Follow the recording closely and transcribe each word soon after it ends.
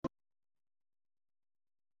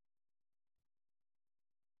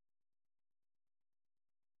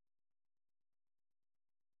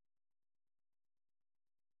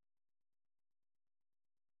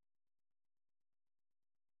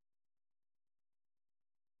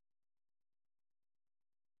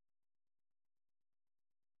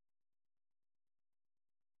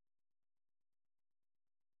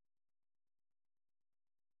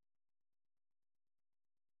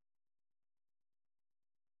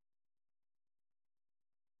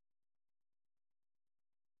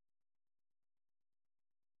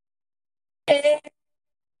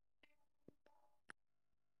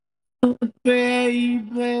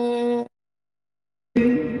baby,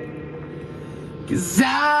 'cause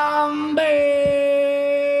I'm begging.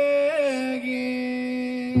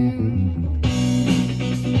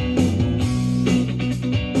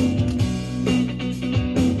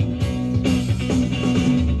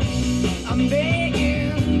 I'm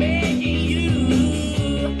begging, begging you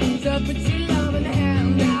to put your loving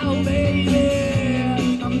hand out, baby.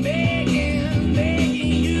 I'm begging,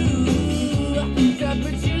 begging you to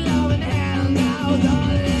put your loving hand out,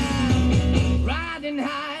 darling. Riding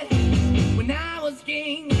high when I was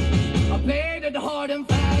king, I played it hard and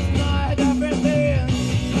fast, tried everything.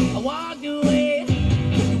 I walked away,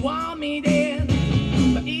 you want me then,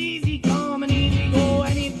 but easy come and easy go,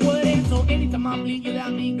 and it wouldn't. So anytime I bleed, you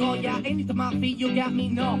let me go. Yeah, anytime I feel, you got me.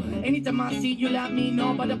 No, anytime I see, you let me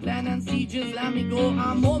know. But the plan and see, just let me go.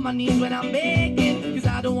 I'm on my knees when I'm begging, 'cause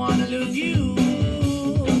I don't wanna lose you.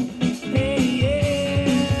 Hey,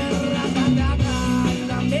 yeah, ra-da-da-da, 'cause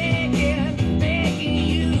I'm begging, begging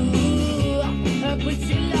you. Put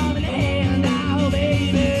your loving hand out,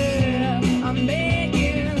 baby. I'm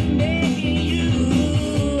begging, begging you.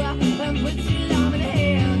 Put your loving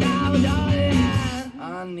hand out, darling.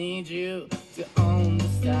 I need you to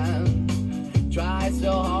understand. Try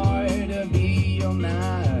so hard to be your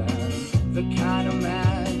man, the kind of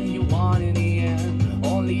man you want in the end.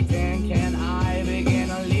 Only then can I begin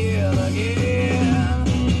to live again.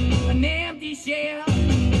 An empty shell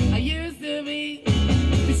I used to be,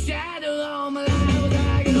 the shadow of my life was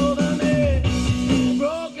hanging over me. A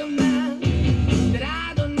broken man that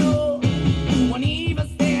I don't know won't even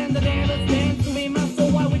stand, that never stands to me. My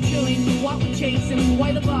soul, why we're chilling, why we're chasing,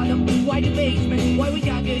 why the bottom, why the basement, why we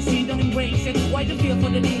got good, she don't embrace it, why the feel for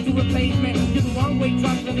the need to replace me. You're the wrong way,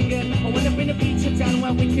 trying to be good. I went up in the feature town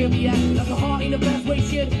where we could be at, like a heart in the best way,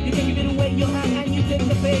 shit. You can give it away, your hand, and you take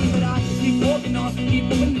the bait. But I keep walking on, keep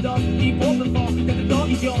moving the door, keep open for, that the door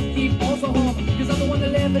is yours, keep also home. 'Cause I don't wanna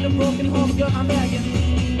live in a broken home, girl, I'm begging.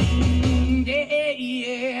 Yeah,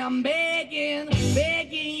 yeah, I'm begging,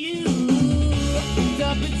 begging you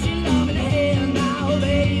to put your loving hand out,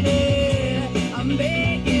 baby. I'm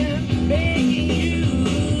begging, begging you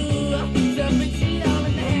to put your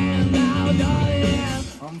loving hand out, darling.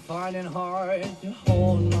 I'm finding hard to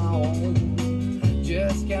hold my own,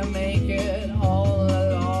 just can't make it all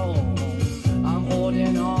alone. I'm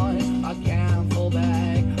holding on, I can't fall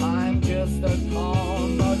back. I'm just a call,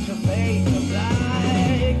 but your face is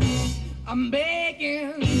black. I'm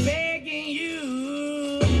begging, begging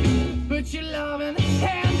you, put your loving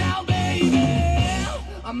hand out, baby.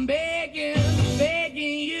 I'm begging,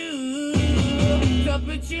 begging you to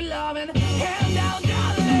put your loving hand out,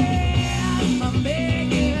 darling. I'm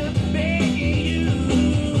begging, begging you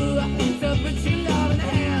to put your loving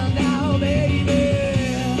hand out, baby.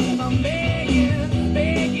 I'm begging,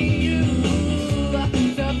 begging you to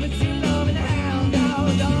put your loving hand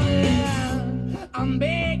out, darling. I'm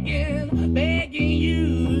begging, begging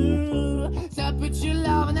you to put your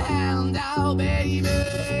loving hand out, baby.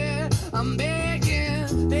 I'm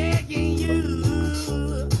begging, begging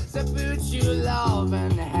you to put your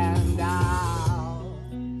loving hand out.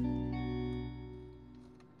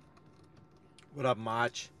 What up,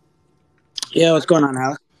 Mach? Yeah, what's going on,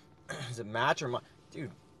 Alex? Is it Match or Mach?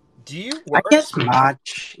 Dude, do you I work? guess Mach.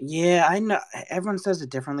 Yeah, I know everyone says it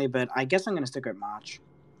differently, but I guess I'm gonna stick with Mach. You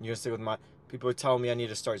gonna stay with Mach? People are telling me I need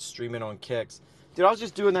to start streaming on Kicks. Dude, I was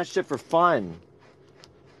just doing that shit for fun.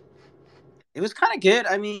 It was kind of good.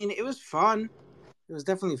 I mean, it was fun. It was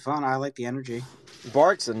definitely fun. I like the energy.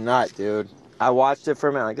 Bark's a nut, dude. I watched it for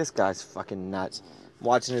a minute. Like, this guy's fucking nuts. I'm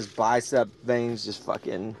watching his bicep veins just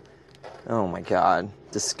fucking. Oh my god,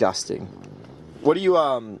 disgusting. What do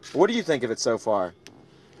you think of it so far?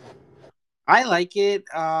 I like it.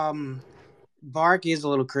 Bark is a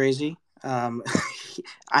little crazy.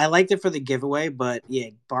 I liked it for the giveaway, but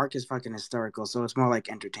yeah, Bark is fucking hysterical. So it's more like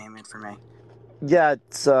entertainment for me. Yeah,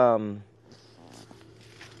 it's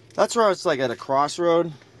that's where it's like at a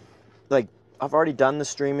crossroad. Like, I've already done the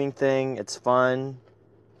streaming thing. It's fun,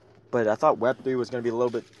 but I thought Web3 was gonna be a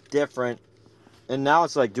little bit different. And now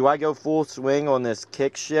it's like, do I go full swing on this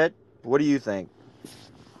Kick shit? What do you think?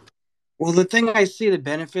 Well, the thing I see the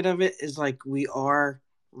benefit of it is like we are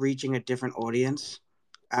reaching a different audience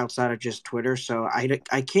outside of just Twitter. So I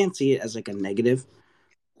can't see it as like a negative.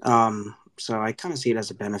 So I kind of see it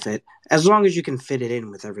as a benefit as long as you can fit it in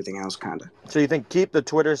with everything else, kind of. So you think keep the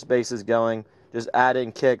Twitter spaces going, just add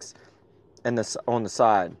in Kicks and this on the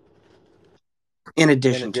side. In In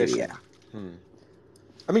addition to, addition. yeah.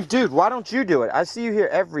 I mean, dude, why don't you do it? I see you here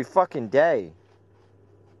every fucking day.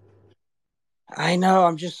 I know,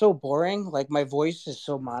 I'm just so boring. Like my voice is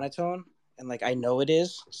so monotone, and like I know it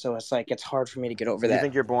is, so it's like it's hard for me to get over You that.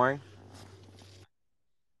 think you're boring?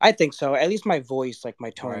 I think so. At least my voice, like my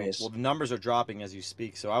All tone right. Well, is. the numbers are dropping as you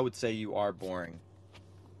speak, so I would say you are boring.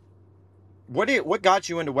 What got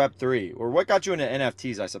you into Web3, or what got you into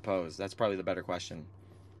NFTs? I suppose that's probably the better question.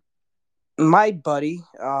 My buddy,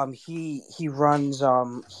 he runs,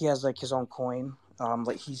 he has like his own coin.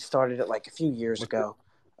 Like he started it like a few years What's the, ago,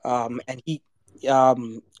 and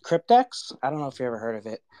Cryptex. I don't know if you ever heard of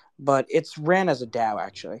it, but it's ran as a DAO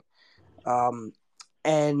actually. Um,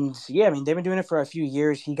 and yeah, I mean they've been doing it for a few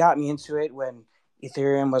years. He got me into it when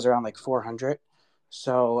Ethereum was around like 400,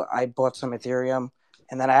 so I bought some Ethereum,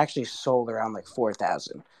 and then I actually sold around like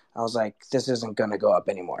 4,000. I was like, this isn't gonna go up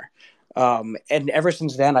anymore. And ever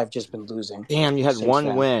since then, I've just been losing. Damn, you had Since one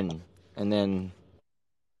then, win, and then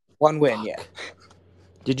one win, yeah. fuck.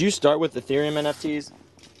 Did you start with Ethereum NFTs?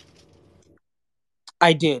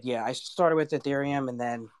 I did, yeah. I started with Ethereum, and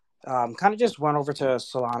then kind of just went over to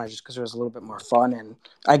Solana just because it was a little bit more fun, and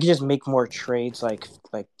I could just make more trades like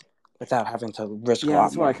without having to risk a Yeah, lot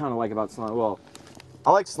that's what I more. kind of like about Solana. Well,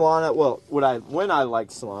 I like Solana. Well, when I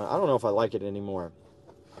liked Solana, I don't know if I like it anymore.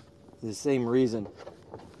 The same reason.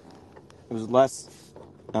 It was less.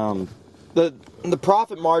 Um, the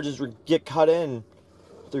profit margins would get cut in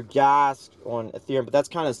through gas on Ethereum, but that's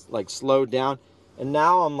kind of like slowed down. And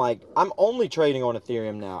now I'm only trading on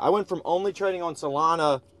Ethereum now. I went from only trading on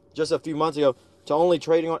Solana just a few months ago to only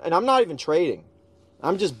trading on, and I'm not even trading.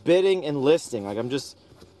 I'm just bidding and listing. Like I'm just,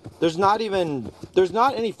 there's not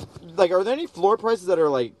any, like, are there any floor prices that are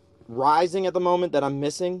like rising at the moment that I'm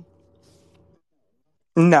missing?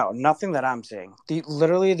 No, nothing that I'm seeing.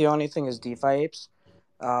 Literally the only thing is DeFi apes.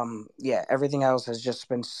 Yeah, everything else has just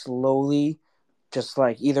been slowly, just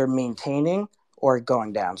like either maintaining or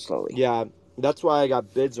going down slowly. Yeah, that's why I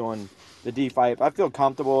got bids on the DeFi. If I feel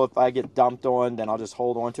comfortable, if I get dumped on, then I'll just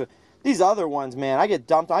hold on to it. These other ones, man, I get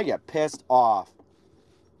dumped, I get pissed off.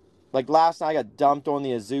 Like last night, I got dumped on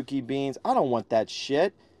the Azuki beans. I don't want that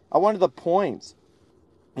shit. I wanted the points.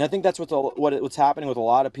 And I think that's what's happening with a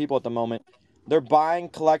lot of people at the moment. They're buying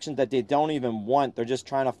collections that they don't even want. They're just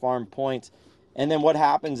trying to farm points. And then what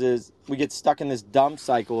happens is we get stuck in this dump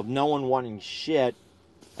cycle of no one wanting shit.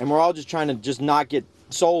 And we're all just trying to just not get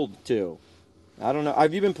sold to. I don't know.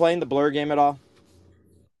 Have you been playing the Blur game at all?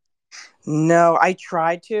 No, I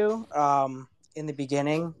tried to in the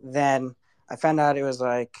beginning. Then I found out it was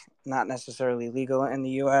like not necessarily legal in the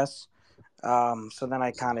U.S. So then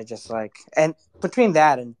I kind of just like, and between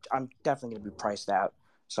that and I'm definitely gonna be priced out.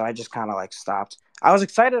 So I just kind of like stopped. I was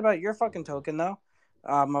excited about your fucking token though.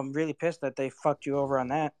 I'm really pissed that they fucked you over on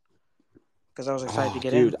that because I was excited to Oh,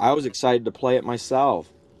 get dude, in. I was excited to play it myself.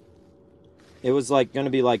 It was like going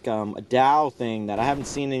to be like a DAO thing that I haven't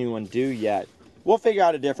seen anyone do yet. We'll figure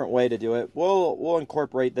out a different way to do it. We'll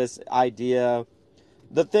incorporate this idea.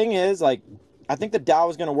 The thing is, like, I think the DAO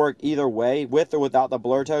is going to work either way, with or without the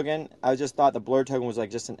Blur token. I just thought the Blur token was like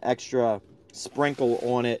just an extra sprinkle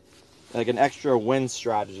on it, like an extra win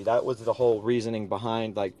strategy. That was the whole reasoning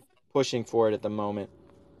behind like pushing for it at the moment.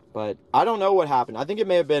 But I don't know what happened. I think it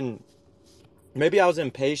may have been, maybe I was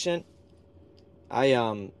impatient. I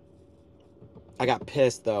I got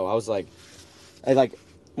pissed though. I was like, I like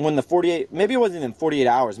when the 48, maybe it wasn't even 48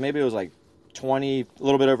 hours. Maybe it was like 20, a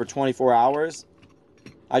little bit over 24 hours.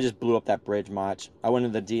 I just blew up that bridge much. I went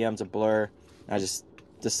into the DMs of Blur, and I just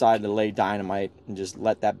decided to lay dynamite and just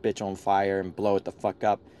let that bitch on fire and blow it the fuck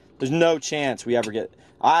up. There's no chance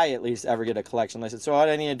I at least ever get a collection list. So all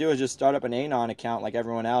I need to do is just start up an Anon account like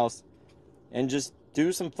everyone else and just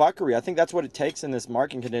do some fuckery. I think that's what it takes in this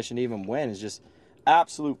market condition to even win, is just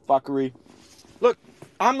absolute fuckery. Look,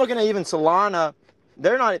 I'm looking at even Solana.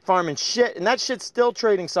 They're not farming shit, and that shit's still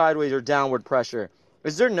trading sideways or downward pressure.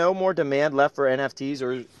 Is there no more demand left for NFTs,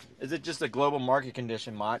 or is it just a global market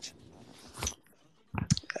condition, Mach?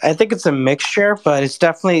 I think it's a mixture, but it's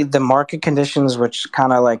definitely the market conditions which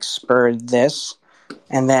kind of like spurred this,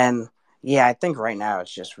 and then yeah, I think right now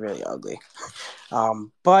it's just really ugly.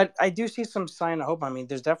 But I do see some sign of hope. I mean,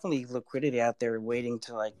 there's definitely liquidity out there waiting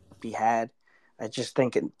to like be had. I just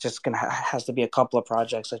think it just gonna has to be a couple of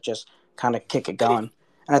projects that just kind of kick it going.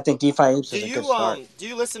 And I think DeFi Apes is a good start. Do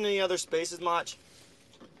you listen to any other spaces, Mach?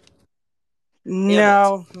 Damn it.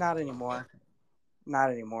 No, not anymore.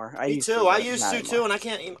 Not anymore. I Me used too. to, I but used not to too, anymore.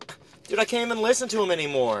 and I can't even listen to them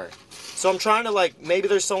anymore. So I'm trying to like, maybe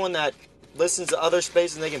there's someone that listens to other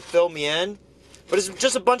spaces and they can fill me in. But it's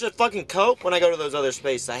just a bunch of fucking coke when I go to those other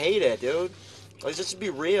spaces. I hate it, dude. Like, just to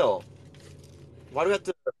be real. Why do we have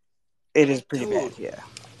to, It is pretty dude? bad. Yeah.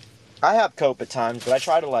 I have cope at times, but I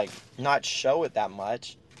try to like not show it that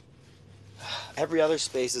much. every other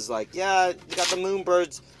space is like, yeah, we got the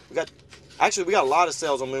Moonbirds. We got a lot of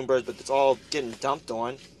sales on Moonbirds, but it's all getting dumped on.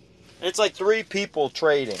 And it's like 3 people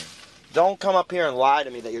trading. Don't come up here and lie to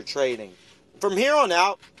me that you're trading. From here on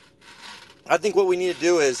out, I think what we need to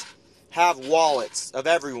do is have wallets of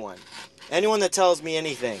everyone. Anyone that tells me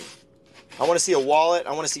anything. I want to see a wallet.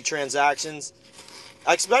 I want to see transactions.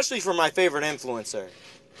 Especially for my favorite influencer.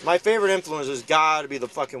 My favorite influencer's got to be the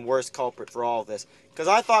fucking worst culprit for all of this. Because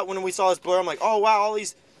I thought when we saw this blur, I'm like, oh wow, all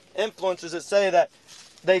these influencers that say that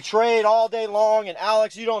they trade all day long and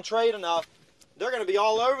Alex, you don't trade enough, they're going to be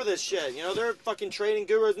all over this shit. You know, they're fucking trading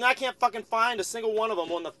gurus. And I can't fucking find a single one of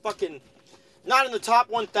them on the fucking, not in the top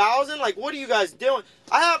 1,000. Like, what are you guys doing?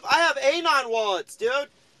 I have Anon wallets, dude,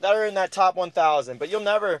 that are in that top 1,000. But you'll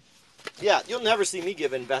never see me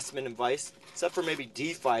give investment advice. Except for maybe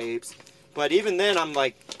DeFi apes. But even then, I'm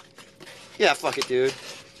like, yeah, fuck it, dude.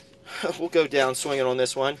 We'll go down swinging on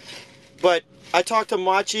this one. But I talked to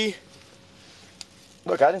Machi.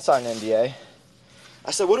 Look, I didn't sign an NDA.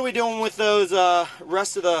 I said, what are we doing with those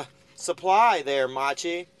rest of the supply there,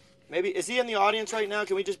 Machi? Maybe, is he in the audience right now?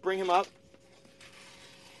 Can we just bring him up?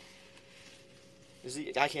 Is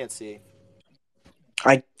he? I can't see.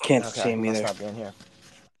 I can't see him he must either. not be in here.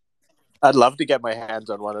 I'd love to get my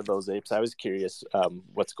hands on one of those apes. I was curious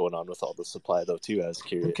what's going on with all the supply, though, too. I was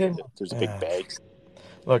curious. Okay. There's a big bag.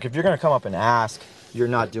 Look, if you're going to come up and ask, you're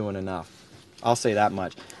not doing enough. I'll say that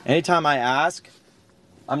much. Anytime I ask,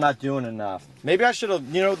 I'm not doing enough. Maybe I should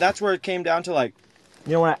have, that's where it came down to, like,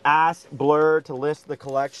 when I asked Blur to list the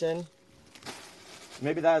collection,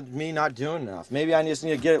 maybe that's me not doing enough. Maybe I just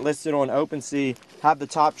need to get it listed on OpenSea, have the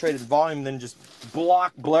top traded volume, then just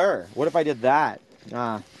block Blur. What if I did that?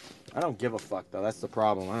 Nah. I don't give a fuck, though. That's the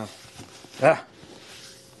problem.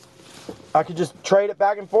 I could just trade it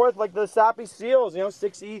back and forth like the Sappy Seals.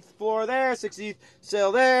 6 ETH floor there, 6 ETH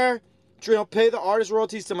sale there. Pay the artist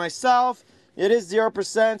royalties to myself. It is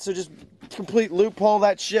 0%, so just complete loophole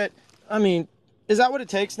that shit. I mean, is that what it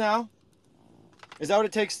takes now? Is that what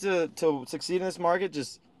it takes to succeed in this market?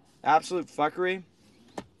 Just absolute fuckery?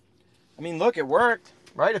 I mean, look, it worked,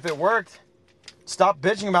 right? If it worked, stop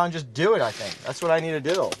bitching about it and just do it, I think. That's what I need to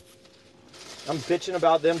do. I'm bitching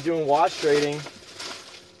about them doing watch trading.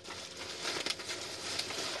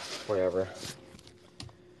 Whatever.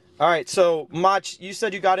 All right, so Mach, you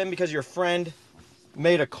said you got in because your friend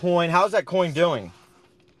made a coin. How's that coin doing?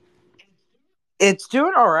 It's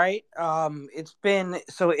doing all right.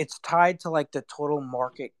 It's tied to like the total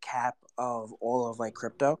market cap of all of like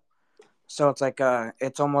crypto. So it's like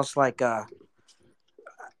it's almost like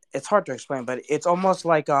it's hard to explain, but it's almost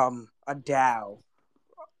like a DAO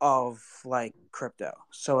of like crypto.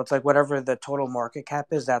 So it's like whatever the total market cap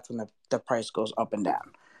is, that's when the price goes up and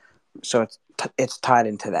down. So it's tied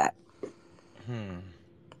into that.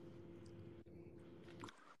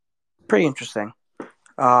 Pretty interesting.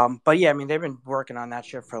 But yeah, I mean, they've been working on that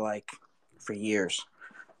shit for years,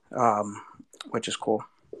 which is cool.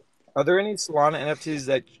 Are there any Solana NFTs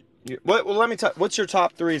that let me tell, what's your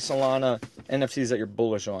top 3 Solana NFTs that you're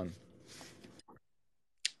bullish on?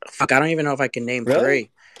 Fuck, I don't even know if I can name Really?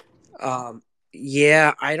 3.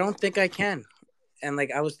 Yeah, I don't think I can. And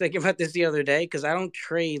like I was thinking about this the other day because I don't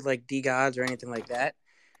trade like DeGods or anything like that.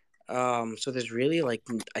 So there's really like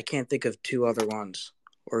I can't think of 2 other ones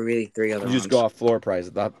or really 3 other ones. You just go off floor price.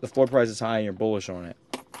 The floor price is high and you're bullish on it.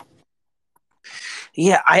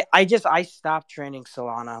 Yeah, I stopped trading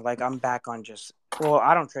Solana. Like I'm back on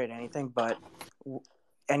I don't trade anything, but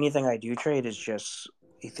anything I do trade is just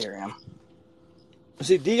Ethereum.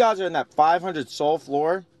 See, DeGods are in that 500 Sol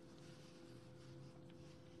floor.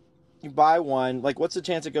 You buy one, like what's the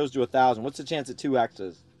chance it goes to 1,000? What's the chance at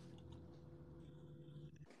 2x's?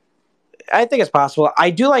 I think it's possible. I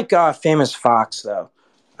do like Famous Fox though.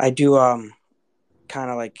 I do kind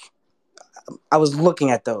of like. I was looking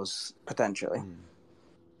at those potentially.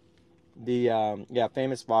 The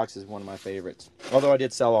Famous Fox is one of my favorites. Although I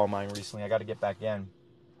did sell all mine recently, I got to get back in.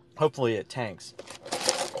 Hopefully it tanks,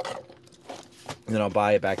 and then I'll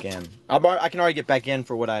buy it back in. I can already get back in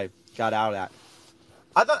for what I got out at.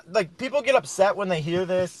 I thought, like, people get upset when they hear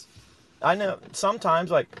this. I know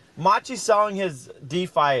sometimes, like, Machi's selling his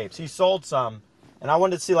DeFi apes. He sold some, and I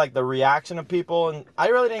wanted to see, like, the reaction of people, and I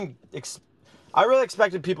really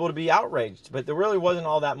expected people to be outraged, but there really wasn't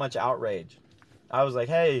all that much outrage. I was like,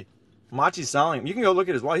 hey, Machi's selling them. You can go look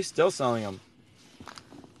at his wall. He's still selling them.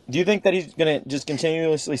 Do you think that he's going to just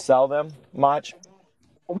continuously sell them, Mach?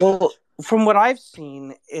 Well, from what I've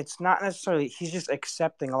seen, it's not necessarily he's just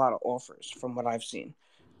accepting a lot of offers. From what I've seen,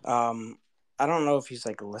 I don't know if he's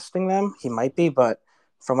like listing them. He might be, but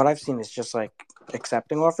from what I've seen, it's just like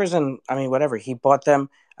accepting offers. And I mean, whatever he bought them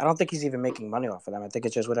I don't think he's even making money off of them. I think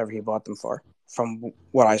it's just whatever he bought them for, from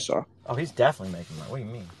what I saw. Oh, he's definitely making money. What do you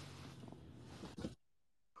mean?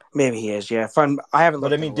 Maybe he is, yeah. I haven't But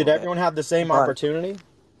looked I at mean, a did little everyone have the same But- opportunity?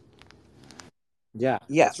 Yeah.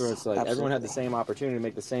 Yes, That's where it's like everyone had the absolutely. same opportunity to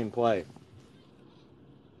make the same play.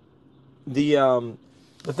 The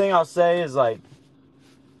thing I'll say is like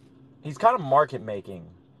he's kind of market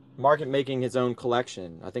making his own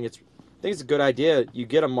collection. I think it's a good idea. You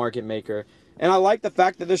get a market maker, and I like the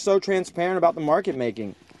fact that they're so transparent about the market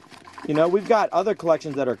making. You know, we've got other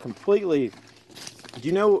collections that are completely. Do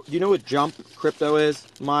you know what Jump Crypto is,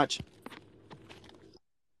 Mach?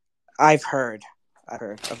 I've heard of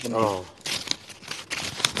the name. Oh.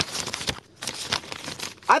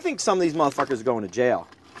 I think some of these motherfuckers are going to jail.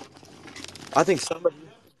 I think somebody.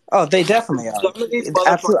 Oh, they definitely are. Some of these It's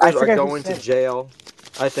absolutely. I motherfuckers are forget who going to said it. jail.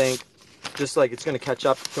 I think, just like it's going to catch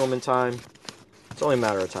up to them in time. It's only a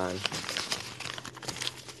matter of time.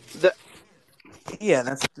 Yeah,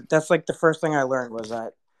 that's like the first thing I learned was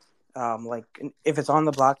that, like if it's on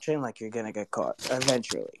the blockchain, like you're gonna get caught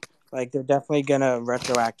eventually. Like they're definitely gonna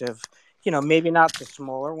retroactive. You know, maybe not the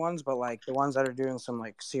smaller ones, but like the ones that are doing some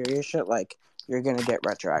like serious shit, like you're gonna get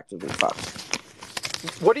retroactively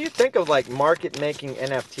fucked. What do you think of like market making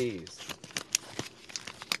NFTs?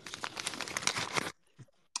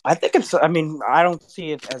 I think it's. I mean, I don't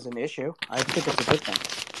see it as an issue. I think it's a good thing.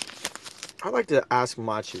 I'd like to ask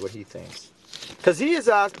Machi what he thinks. Because he has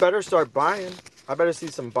asked, better start buying. I better see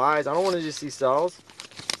some buys. I don't want to just see sells.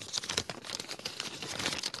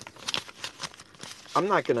 I'm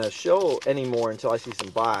not going to show anymore until I see some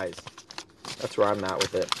buys. That's where I'm at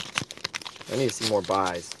with it. I need to see more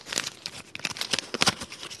buys.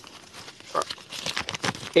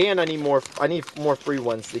 And I need more free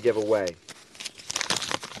ones to give away.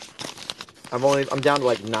 I'm down to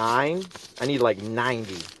like 9. I need like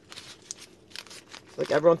 90. Like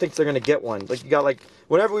everyone thinks they're gonna get one. Like you got like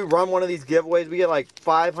whenever we run one of these giveaways, we get like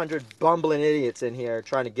 500 bumbling idiots in here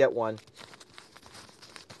trying to get one.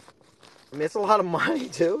 I mean, it's a lot of money,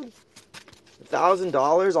 dude.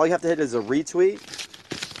 $1,000. All you have to hit is a retweet.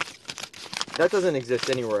 That doesn't exist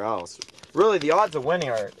anywhere else. Really, the odds of winning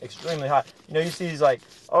are extremely high. You know, you see these like,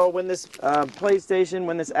 oh, win this PlayStation,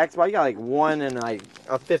 win this Xbox. You got like 1 in like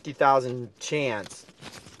a 50,000 chance.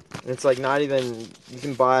 And it's like not even. You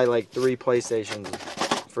can buy like 3 PlayStations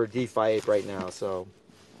for DeFi Ape right now. So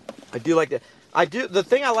I do like that. The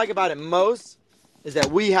thing I like about it most is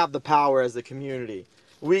that we have the power as the community.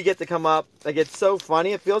 We get to come up. Like it's so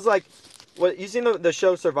funny. It feels like what you seen the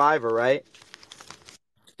show Survivor, right?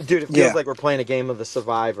 Dude, it feels like we're playing a game of the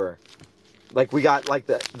Survivor. Like we got like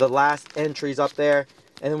the last entries up there,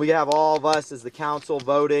 and then we have all of us as the council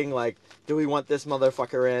voting. Like, do we want this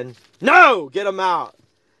motherfucker in? No, get him out.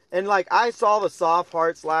 And like I saw the soft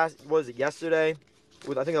hearts was it yesterday?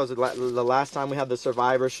 I think that was the last time we had the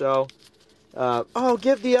Survivor show. Oh,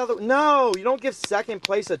 give the other. No, you don't give second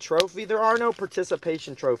place a trophy. There are no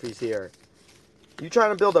participation trophies here. You trying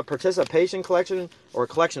to build a participation collection or a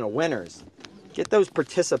collection of winners? Get those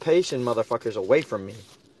participation motherfuckers away from me.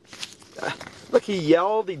 Look, he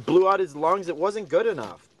yelled. He blew out his lungs. It wasn't good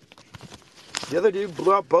enough. The other dude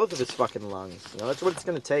blew out both of his fucking lungs. You know, that's what it's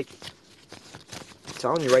going to take. I'm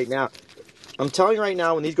telling you right now.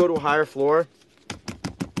 When these go to a higher floor,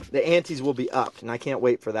 the antes will be up, and I can't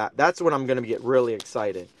wait for that. That's when I'm going to get really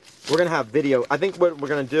excited. We're going to have video. I think what we're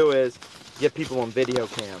going to do is get people on video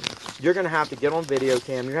cam. You're going to have to get on video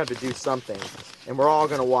cam. You're going to have to do something, and we're all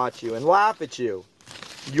going to watch you and laugh at you.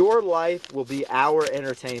 Your life will be our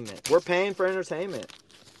entertainment. We're paying for entertainment.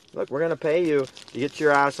 Look, we're going to pay you to get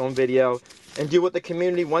your ass on video and do what the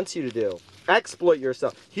community wants you to do. Exploit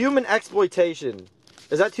yourself. Human exploitation.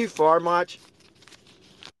 Is that too far, Mach?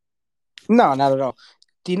 No, not at all.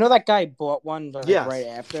 Do you know that guy bought one Yes. right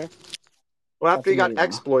after? Well, after he got amazing.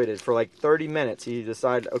 exploited for like 30 minutes, he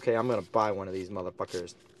decided, okay, I'm going to buy one of these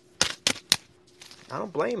motherfuckers. I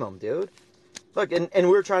don't blame him, dude. Look, and we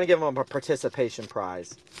were trying to give him a participation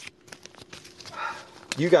prize.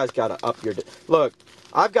 You guys got to up your... Look,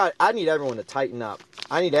 I need everyone to tighten up.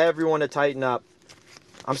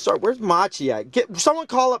 Where's Machi at? Someone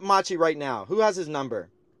call up Machi right now. Who has his number?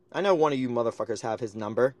 I know one of you motherfuckers have his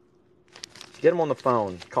number. Get him on the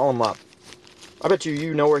phone. Call him up. I bet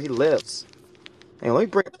you know where he lives. Hang on,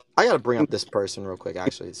 I gotta bring up this person real quick,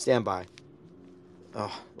 actually. Stand by.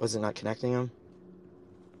 Oh, was it not connecting him?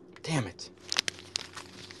 Damn it.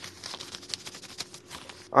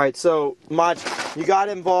 Alright, so, Mach, you got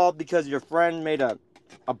involved because your friend made a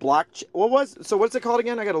blockchain. What's it called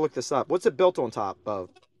again? I gotta look this up. What's it built on top of?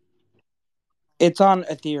 It's on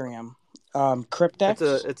Ethereum.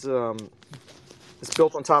 Cryptex. It's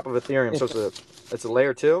built on top of Ethereum, so it's a It's a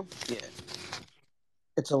layer 2? Yeah,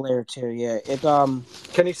 it's a layer 2. Yeah,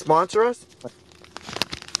 Can he sponsor us?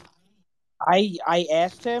 I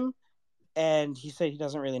asked him, and he said he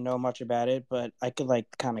doesn't really know much about it, but I could like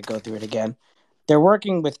kind of go through it again. They're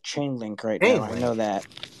working with Chainlink right now. I know Chainlink? that.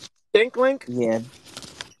 Stinklink? Yeah,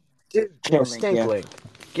 Dude, no, Chainlink. Yeah, Stinklink.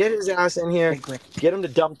 Get his ass in here. Chainlink. Get him to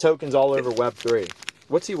dump tokens all over Web3.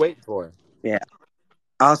 What's he waiting for? Yeah,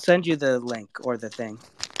 I'll send you the link or the thing.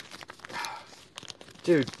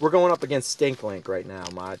 Dude, we're going up against Stinklink right now,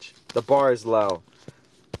 Mach. The bar is low.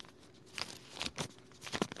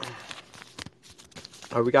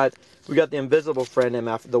 We got the invisible friend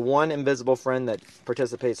MF, the one invisible friend that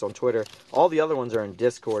participates on Twitter. All the other ones are in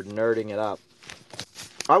Discord nerding it up.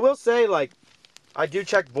 I will say, like, I do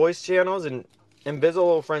check voice channels, and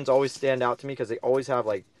invisible friends always stand out to me because they always have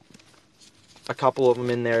like a couple of them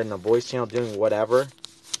in there in the voice channel doing whatever.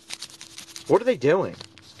 What are they doing?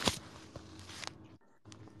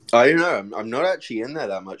 I don't know. I'm not actually in there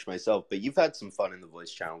that much myself, but you've had some fun in the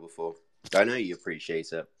voice channel before. I know you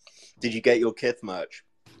appreciate it. Did you get your Kith merch,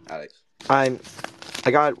 Alex? I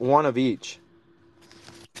got one of each,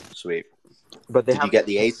 Sweet. but they Did you haven't. get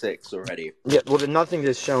the ASICs already? Yeah, well, nothing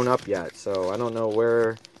has shown up yet, so I don't know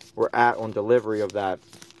where we're at on delivery of that.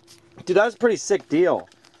 Dude, that's a pretty sick deal.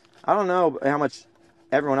 I don't know how much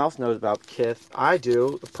everyone else knows about Kith. I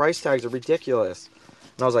do. The price tags are ridiculous.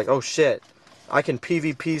 And I was like, oh shit, I can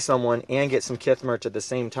PvP someone and get some Kith merch at the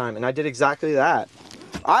same time. And I did exactly that.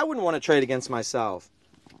 I wouldn't want to trade against myself.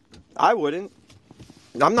 I wouldn't.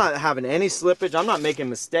 I'm not having any slippage. I'm not making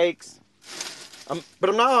mistakes. But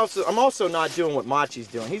I'm also not doing what Machi's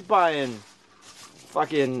doing. He's buying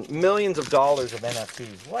fucking millions of dollars of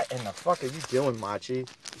NFTs. What in the fuck are you doing, Machi?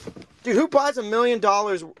 Dude, who buys $1 million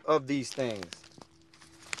of these things?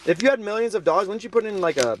 If you had millions of dollars, wouldn't you put in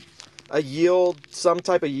like a yield, some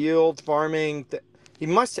type of yield farming? He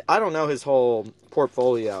must, I don't know his whole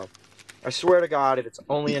portfolio. I swear to God, if it's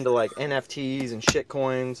only into like NFTs and shit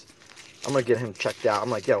coins, I'm gonna get him checked out.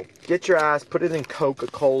 I'm like, yo, get your ass, put it in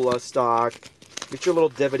Coca-Cola stock. Get your little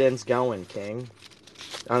dividends going, King.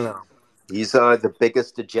 I don't know. He's the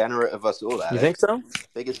biggest degenerate of us all, Alex. You think so?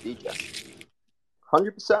 Biggest degen.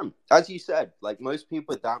 100%. As you said, like most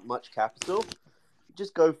people with that much capital,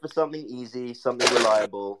 just go for something easy, something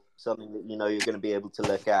reliable, something that you know you're going to be able to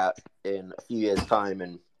look at in a few years' time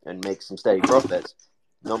and make some steady profits.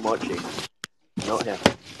 Not Mochi. Not him.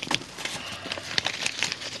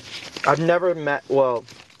 I've never met, well,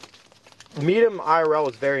 meet him IRL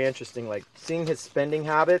was very interesting. Like, seeing his spending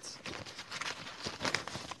habits.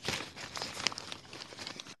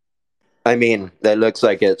 I mean, that looks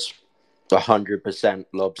like it's 100%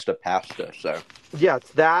 lobster pasta, so. Yeah,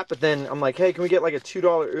 it's that, but then I'm like, hey, can we get like a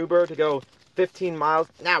 $2 Uber to go 15 miles?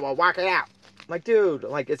 Now we'll walk it out. I'm like, dude,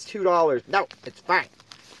 like, it's $2. No, it's fine.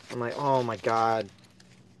 I'm like, oh my God.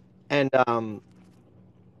 And,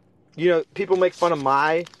 you know, people make fun of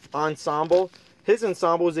my ensemble. His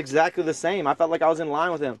ensemble is exactly the same. I felt like I was in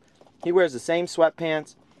line with him. He wears the same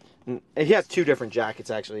sweatpants. And he has two different jackets,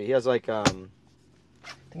 actually. He has like, I think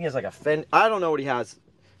he has like a I don't know what he has.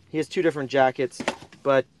 He has two different jackets,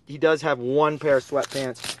 but he does have one pair of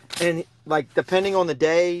sweatpants. And like, depending on the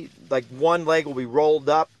day, like one leg will be rolled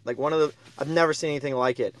up. Like I've never seen anything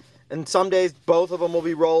like it. And some days both of them will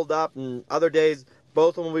be rolled up, and other days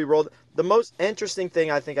both of them will be rolled. The most interesting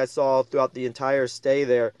thing I think I saw throughout the entire stay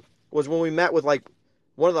there was when we met with like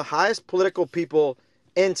one of the highest political people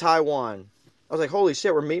in Taiwan. I was like, holy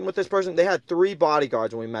shit, we're meeting with this person. They had 3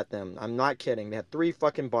 bodyguards when we met them. I'm not kidding. They had 3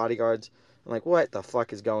 fucking bodyguards. I'm like, what the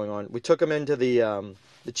fuck is going on? We took them into the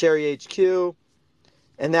Cherry HQ,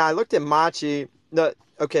 and then I looked at Machi. The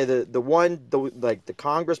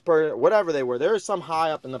Congress person, whatever they were some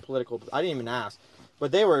high up in the political. I didn't even ask,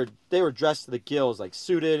 but they were dressed to the gills, like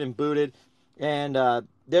suited and booted. And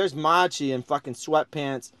there's Machi in fucking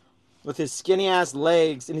sweatpants with his skinny ass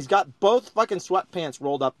legs, and he's got both fucking sweatpants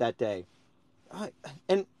rolled up that day.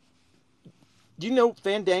 And do you know,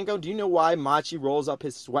 Fandango, do you know why Machi rolls up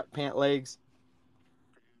his sweatpant legs?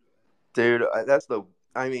 Dude,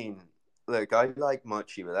 I mean, look, I like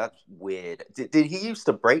Mochi, but that's weird. Did he used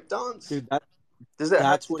to break dance? Dude,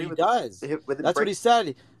 That's what he does. With That's what he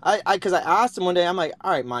said. Because I asked him one day, I'm like,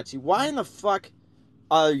 all right, Machi, why in the fuck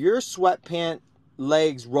are your sweatpant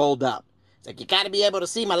legs rolled up? It's like, you gotta be able to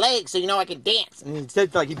see my legs so you know I can dance. And he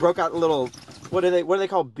said, like, he broke out a little, what are they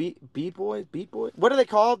called? Beat boys? What are they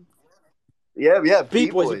called? Yeah,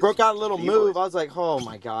 Beat Boys. He broke out a little move. Boys. I was like, oh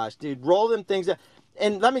my gosh, dude, roll them things up.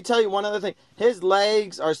 And let me tell you one other thing. His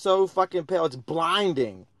legs are so fucking pale. It's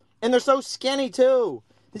blinding. And they're so skinny, too.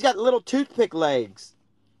 He's got little toothpick legs.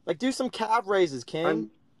 Like, do some calf raises, King.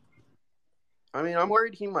 I mean, I'm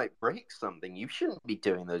worried he might break something. You shouldn't be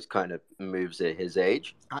doing those kind of moves at his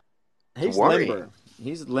age. He's worrying. limber.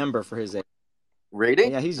 He's limber for his age.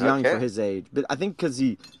 Really? Yeah, he's young for Okay. his age. But I think because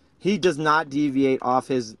he does not deviate off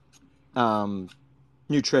his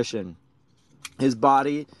nutrition. His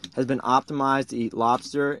body has been optimized to eat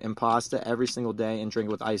lobster and pasta every single day and drink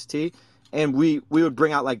it with iced tea. And we would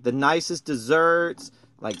bring out like the nicest desserts,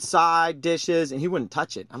 like side dishes, and he wouldn't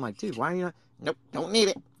touch it. I'm like, dude, why are you not? Nope, don't need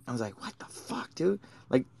it. I was like, what the fuck, dude?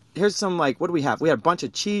 Like, here's some, like, what do we have? We had a bunch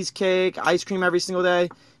of cheesecake, ice cream every single day. And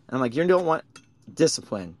I'm like, you don't want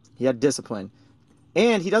discipline. He had discipline.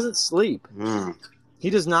 And he doesn't sleep. He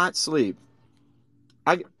does not sleep.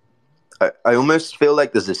 I almost feel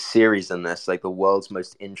like there's a series in this, like the world's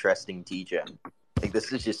most interesting DJ. Like,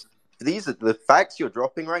 this is just, these are the facts you're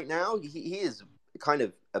dropping right now. He is kind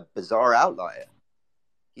of a bizarre outlier.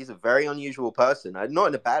 He's a very unusual person, not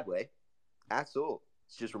in a bad way at all.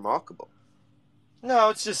 It's just remarkable. No,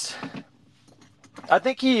 it's just, I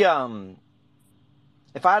think he,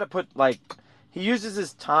 if I had to put, like, he uses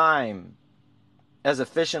his time as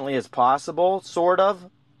efficiently as possible, sort of,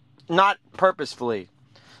 not purposefully.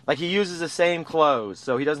 Like, he uses the same clothes,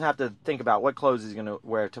 so he doesn't have to think about what clothes he's going to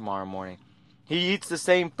wear tomorrow morning. He eats the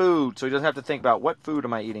same food, so he doesn't have to think about what food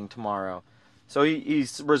am I eating tomorrow. So he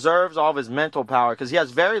reserves all of his mental power, because he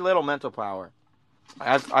has very little mental power.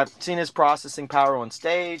 I've seen his processing power on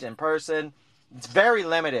stage, in person. It's very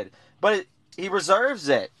limited, but he reserves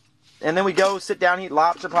it. And then we go sit down, eat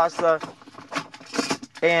lobster pasta,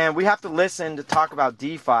 and we have to listen to talk about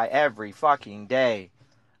DeFi every fucking day.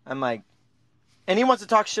 I'm like, and he wants to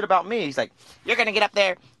talk shit about me. He's like, You're gonna get up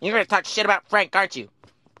there, you're gonna talk shit about Frank, aren't you?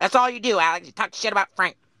 That's all you do, Alex. You talk shit about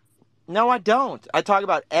Frank. no, I don't. I talk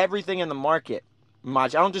about everything in the market,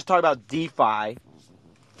 Maj. I don't just talk about DeFi.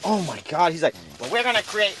 Oh my God. He's like, well, we're going to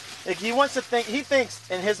create, like, he wants to think, he thinks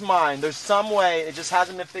in his mind, there's some way, it just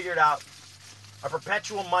hasn't been figured out, a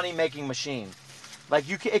perpetual money-making machine. Like,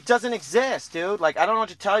 it doesn't exist, dude. Like, I don't know what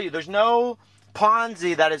to tell you. There's no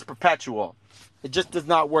Ponzi that is perpetual. It just does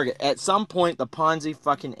not work. At some point, the Ponzi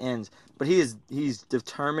fucking ends. But he's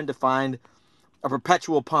determined to find a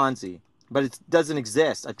perpetual Ponzi. But it doesn't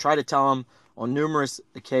exist. I try to tell him on numerous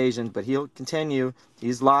occasions, but he'll continue.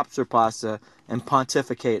 He's lobster pasta and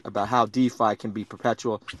pontificate about how DeFi can be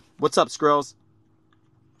perpetual. What's up, Skrills?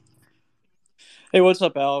 Hey, what's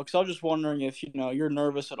up, Alex? I was just wondering if you're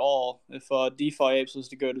nervous at all if DeFi Apes was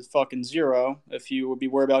to go to fucking zero, if you would be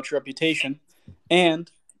worried about your reputation,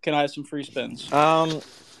 and can I have some free spins?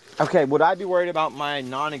 Okay, would I be worried about my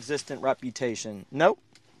non-existent reputation? Nope.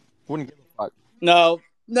 Wouldn't give a fuck. No.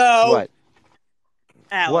 What?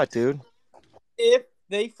 Alex, What, dude? if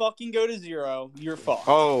they fucking go to zero, you're fucked.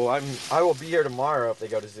 Oh, I will be here tomorrow if they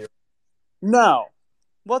go to zero. No.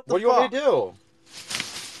 What do you want me to do?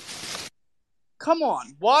 Come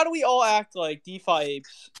on. Why do we all act like DeFi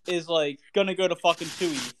Apes is like gonna go to fucking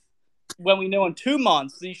 2ETH when we know in 2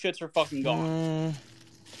 months these shits are fucking gone?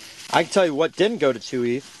 I can tell you what didn't go to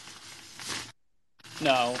 2ETH.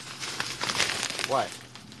 No. What?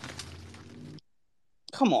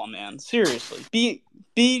 Come on, man. Seriously.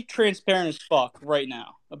 Be transparent as fuck right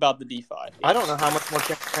now about the DeFi. I don't know how much more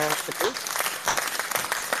transparent to do.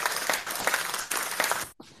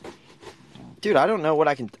 Dude, I don't know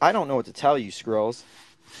what to tell you, Skrills.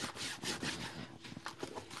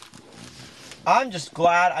 I'm just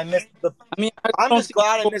glad I missed the. I'm just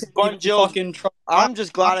glad I missed Bunjil's. I'm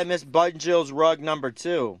just glad I missed Bunjil's rug number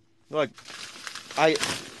 2. Look, I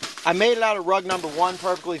made it out of rug number 1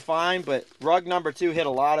 perfectly fine, but rug number 2 hit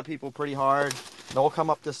a lot of people pretty hard. They'll come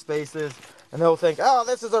up to spaces and they'll think, "Oh,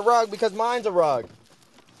 this is a rug because mine's a rug."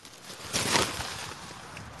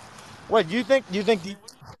 What do you think? What do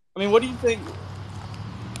you think?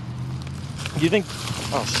 You think?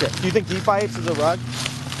 Oh shit! Do you think DeFi Apes is a rug?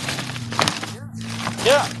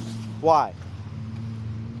 Yeah. Why?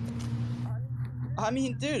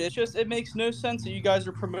 Dude, it makes no sense that you guys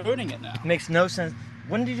are promoting it now. It makes no sense.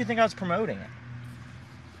 When did you think I was promoting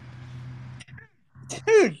it?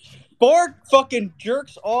 Dude, Bard fucking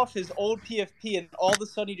jerks off his old PFP and all of a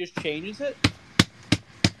sudden he just changes it?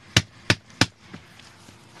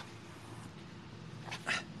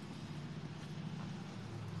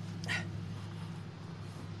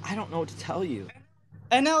 I don't know what to tell you.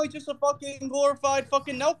 And now he's just a fucking glorified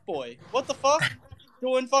fucking Nelk boy. What the fuck?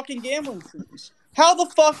 Doing fucking gambling streams. How the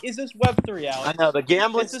fuck is this Web3, Alex? I know, the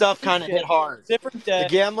gambling stuff kind of hit hard. Different day. The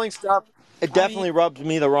gambling stuff, it definitely rubbed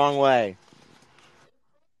me the wrong way.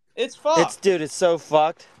 It's fucked. It's so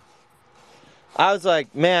fucked. I was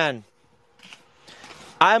like, man,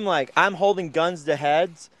 I'm holding guns to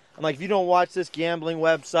heads. I'm like, if you don't watch this gambling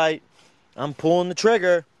website, I'm pulling the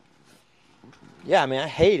trigger. Yeah, I mean, I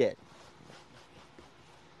hate it.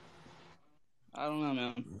 I don't know,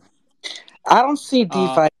 man. I don't see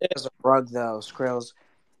DeFi Yeah. as a rug though, Skrills.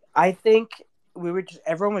 I think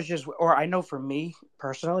everyone was just, or I know for me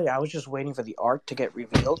personally, I was just waiting for the art to get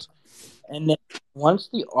revealed, and then once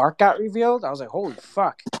the art got revealed, I was like, holy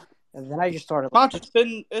fuck! And then I just started Mach,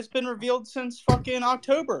 it's been revealed since fucking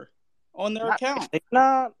October on their account.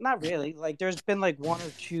 not really. Like, there's been like one or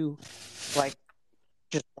two, like,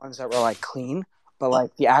 just ones that were like clean, but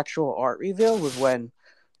like the actual art reveal was when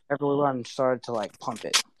everyone started to like pump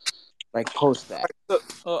it, like post that.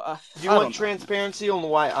 So, I do you don't want know. transparency on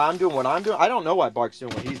why I'm doing what I'm doing? I don't know why Bark's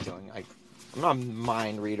doing what he's doing. Like, I'm not a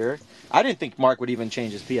mind reader. I didn't think Mark would even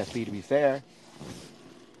change his PSP, to be fair.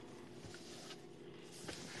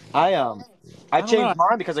 I don't changed know.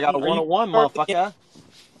 mine because I got a Are you 101, motherfucker.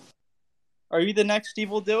 Are you the next Steve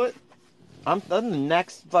will do it? I'm the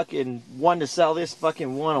next fucking one to sell this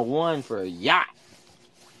fucking 101 for a yacht.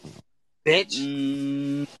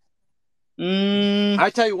 Bitch. I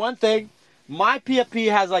tell you one thing, my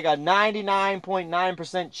PFP has like a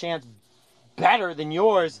 99.9% chance better than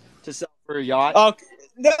yours to sell for a yacht. Oh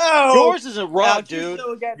no! Yours is a rug, Alex, you're dude.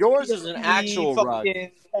 so against Yours is an PSP actual rug.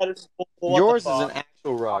 fucking pedestal. What Yours the is fuck? an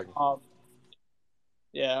actual rug.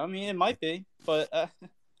 Yeah, I mean it might be, but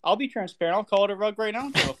I'll be transparent. I'll call it a rug right now. I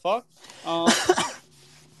don't give a fuck.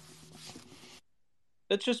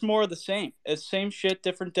 It's just more of the same. It's same shit,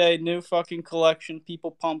 different day, new fucking collection.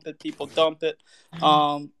 People pump it, people dump it.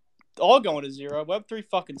 All going to zero. Web3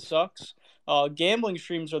 fucking sucks. Gambling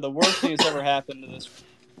streams are the worst thing that's ever happened to this.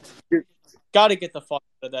 Got to get the fuck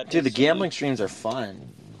out of that. Dude, the instantly. gambling streams are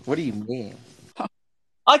fun. What do you mean?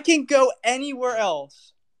 I can go anywhere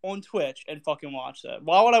else on Twitch and fucking watch that.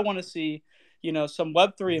 Why would I want to see, some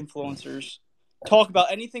Web3 influencers talk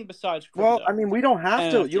about anything besides crypto? Well, I mean, we don't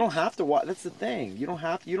have to. NFTs. You don't have to watch. That's the thing. You don't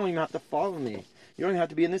even have to follow me. You don't even have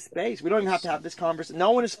to be in this space. We don't even have to have this conversation.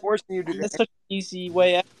 No one is forcing you to do That's such an easy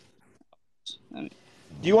way out. Do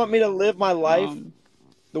you want me to live my life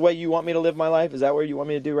the way you want me to live my life? Is that what you want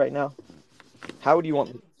me to do right now? How would you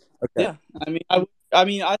want me? Okay. Yeah,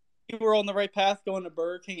 I you were on the right path going to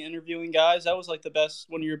Burger King, interviewing guys. That was like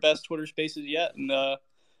one of your best Twitter spaces yet, and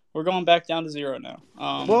we're going back down to zero now.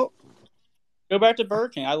 Well, go back to Burger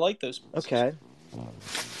King. I like those spaces. Okay.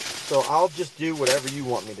 So I'll just do whatever you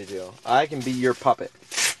want me to do. I can be your puppet.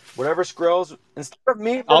 Whatever Skrill's, instead of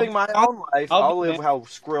me living my own life, I'll live how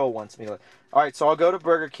Skrill wants me to live. All right, so I'll go to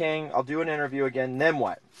Burger King. I'll do an interview again. Then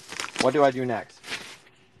what? What do I do next?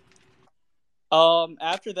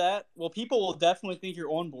 After that, well, people will definitely think you're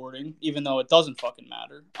onboarding, even though it doesn't fucking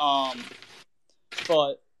matter.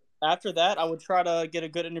 But after that, I would try to get a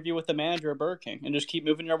good interview with the manager of Burger King and just keep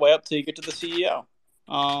moving your way up till you get to the CEO.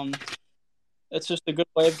 It's just a good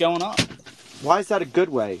way of going up. Why is that a good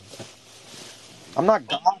way? I'm not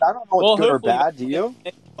God. I don't know what's good or bad. Do you?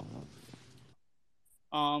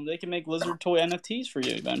 They can make Lizard Toy NFTs for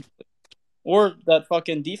you eventually, or that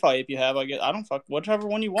fucking DeFi ape you have. I don't fuck whichever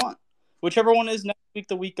one you want. Whichever one is next week,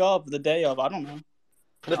 the week of, the day of. I don't know.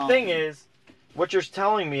 The thing is, what you're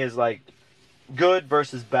telling me is like good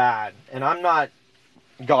versus bad, and I'm not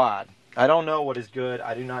God. I don't know what is good.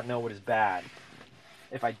 I do not know what is bad.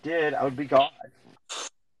 If I did, I would be God.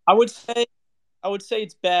 I would say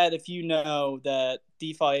it's bad if you know that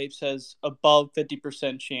DeFi Apes has above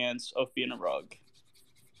 50% chance of being a rug.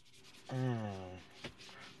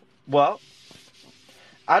 Well,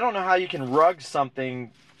 I don't know how you can rug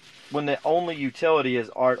something when the only utility is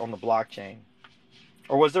art on the blockchain.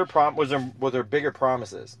 Or was there bigger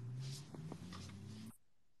promises?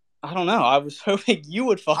 I don't know. I was hoping you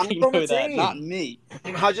would fucking know that, not me.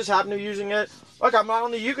 I just happened to be using it. Look, I'm not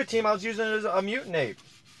on the Yuga team. I was using it as a mutant ape.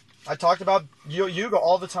 I talked about Yuga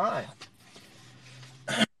all the time.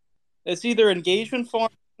 It's either engagement farm,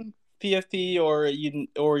 PFP,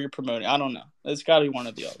 or you're promoting. I don't know. It's got to be one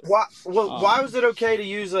or the other. Why was it okay to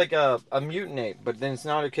use like a mutant ape, but then it's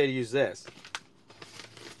not okay to use this?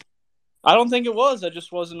 I don't think it was. I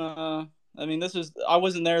just wasn't. I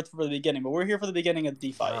wasn't there for the beginning, but we're here for the beginning of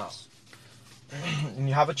DeFi. Wow. And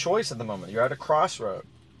you have a choice at the moment. You're at a crossroad.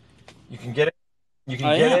 You can get it. You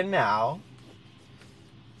can get in now.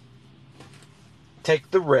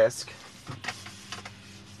 Take the risk.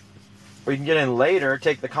 Or you can get in later,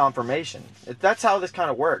 take the confirmation. That's how this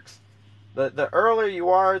kind of works. The earlier you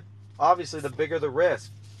are, obviously, the bigger the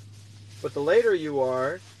risk. But the later you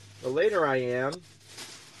are, the later I am,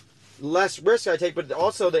 less risk I take. But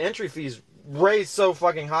also the entry fees raised so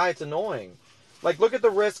fucking high, it's annoying. Like, look at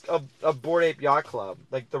the risk of Bored Ape Yacht Club.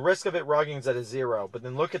 Like, the risk of it rugging is at a 0. But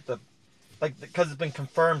then look at because it's been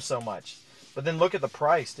confirmed so much. But then look at the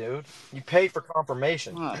price, dude. You pay for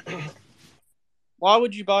confirmation. Why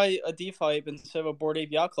would you buy a DeFi ape instead of a Bored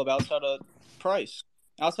Ape Yacht Club outside of price?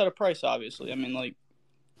 Outside of price, obviously. I mean, like,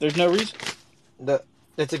 there's no reason.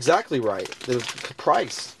 That's exactly right. The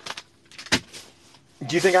price.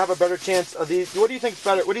 Do you think I have a better chance of these? What do you think's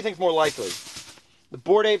better? What do you think's more likely? The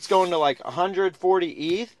Bored Ape's going to like 140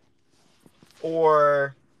 ETH,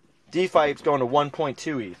 or DeFi Ape's going to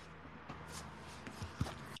 1.2 ETH?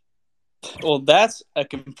 Well, that's a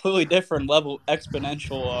completely different level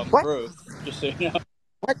exponential What? growth, just so you know.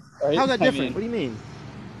 What? Right? How's that I different? mean, What do you mean?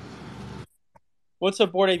 what's a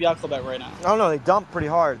Bored Ape Yacht Club at right now? I don't know. They dumped pretty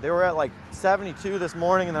hard. They were at like 72 this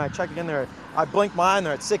morning, and then I checked again. I blinked mine.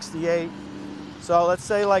 They're at 68. So let's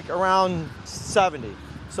say like around 70.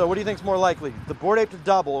 So what do you think's more likely? The Bored Ape to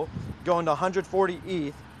double, going to 140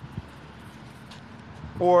 ETH,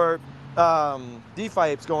 or DeFi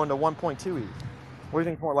Ape's going to 1.2 ETH? What do you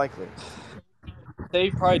think's more likely? Say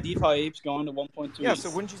probably DeFi Ape's going to 1.2. Yeah. So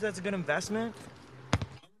wouldn't you say that's a good investment?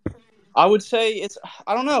 I would say it's.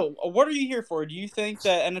 I don't know. What are you here for? Do you think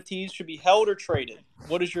that NFTs should be held or traded?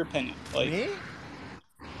 What is your opinion? Like, Me?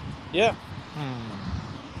 yeah.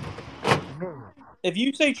 If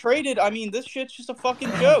you say traded, I mean this shit's just a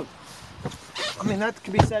fucking joke. I mean, that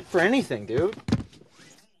could be said for anything, dude.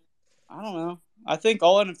 I don't know. I think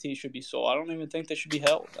all NFTs should be sold. I don't even think they should be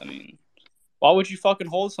held. I mean, why would you fucking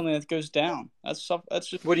hold something that goes down? That's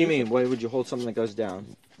just. What do you mean? Why would you hold something that goes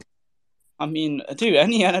down? I mean, dude,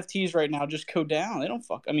 any NFTs right now just go down. They don't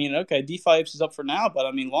fuck. I mean, okay, DeFi Apes is up for now, but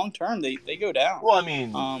I mean, long term, they go down. Well, I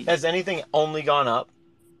mean, has anything only gone up?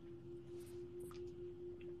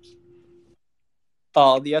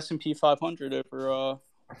 The S&P 500 over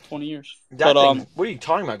 20 years. That But thing, what are you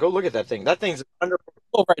talking about? Go look at that thing. That thing's right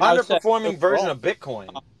now it's underperforming version overall. of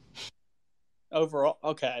Bitcoin. Overall,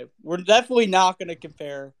 okay, we're definitely not going to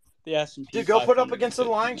compare the S&P. Dude, go put up 500 against the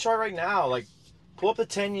line chart right now. Like, pull up the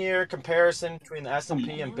 10-year comparison between the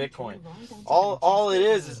S&P and Bitcoin. All it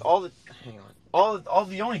is all the hang on. All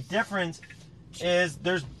the only difference is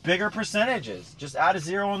there's bigger percentages. Just add a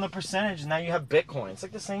zero on the percentage, and now you have Bitcoin. It's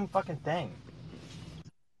like the same fucking thing.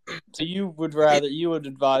 So you would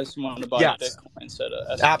advise someone to buy Yes. Bitcoin instead of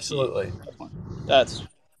S&P? Absolutely. That's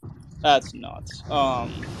nuts.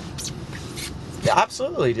 Yeah,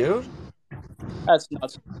 absolutely, dude. That's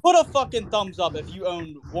nuts. Put a fucking thumbs up if you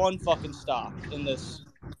own one fucking stock in this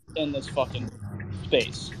fucking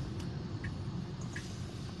space.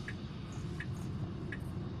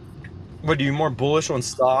 What, are you more bullish on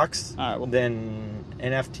stocks All right, well, than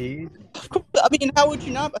NFTs? I mean, how would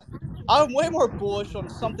you not? I'm way more bullish on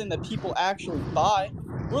something that people actually buy.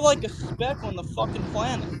 We're like a speck on the fucking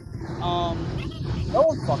planet. No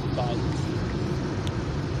one fucking buys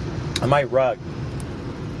this. I might rug.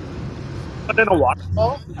 But in a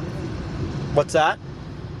waterfall? What's that?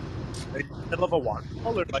 In the middle of a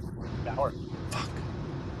waterfall or like a shower? Fuck.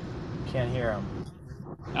 Can't hear him.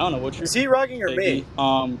 I don't know what you're. Is he rugging or me?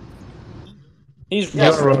 He's Yeah,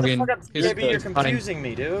 You're so what the rugging. fuck up- He's Maybe you're funny. confusing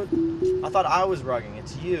me, dude. I thought I was rugging.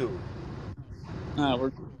 It's you.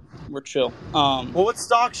 We're chill. Well, what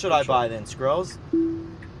stock should I buy then, Skrills?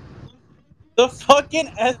 The fucking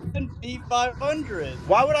S&P 500.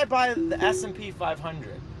 Why would I buy the S&P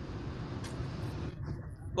 500?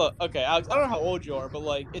 Look, okay, Alex, I don't know how old you are, but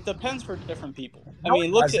like, it depends for different people. No, I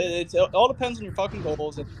mean, look, it it all depends on your fucking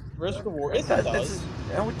goals and risk reward. It does.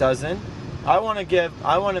 No, it doesn't. I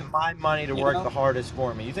wanted my money to work know? the hardest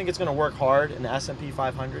for me. You think it's gonna work hard in the S&P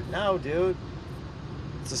 500? No, dude.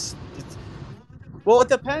 Well, it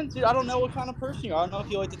depends, dude. I don't know what kind of person you are. I don't know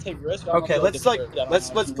if you like to take risks. Okay, let's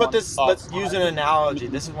use an analogy.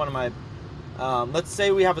 This is one of my. Let's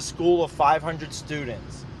say we have a school of 500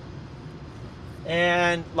 students,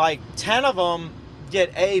 and like 10 of them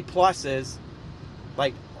get A pluses,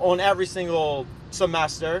 like on every single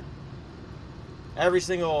semester. Every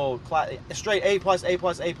single class, straight A plus, A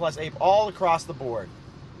plus, A plus, A, all across the board.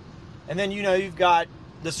 And then, you've got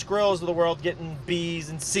the Skrills of the world getting B's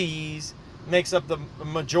and C's, makes up the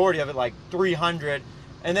majority of it, like 300.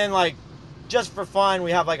 And then, like, just for fun,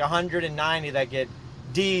 we have like 190 that get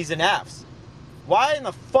D's and F's. Why in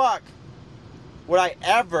the fuck would I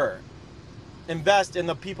ever invest in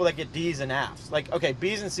the people that get D's and F's? Like, okay,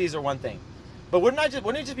 B's and C's are one thing. But wouldn't it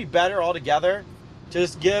just be better altogether to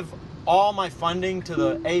just give all my funding to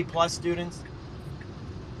the A plus students?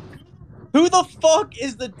 Who the fuck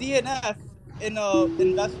is the DNF in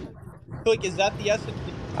investment? Like, is that the S&P?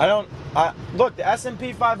 Look, the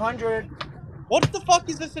S&P 500. What the fuck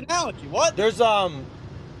is this analogy? What? There's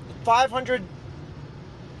 500.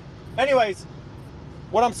 Anyways,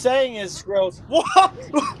 what I'm saying is, Skrills. What?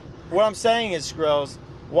 What I'm saying is, Skrills,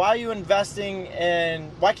 why are you investing in?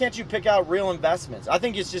 Why can't you pick out real investments? I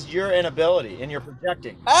think it's just your inability and you're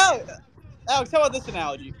projecting. Alex, how about this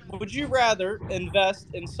analogy? Would you rather invest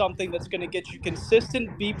in something that's going to get you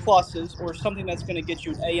consistent B pluses or something that's going to get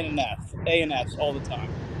you an A and an F, A and Fs all the time?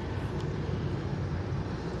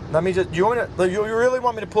 Let me just. You really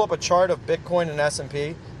want me to pull up a chart of Bitcoin and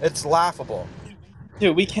S&P? It's laughable.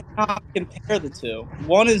 Dude, we cannot compare the two.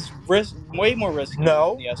 One is way more risky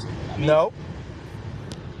No. than the S&P. No.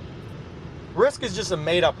 Risk is just a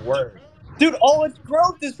made-up word. Dude, all its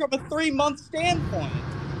growth is from a 3-month standpoint.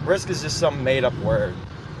 Risk is just some made-up word.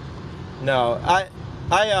 No,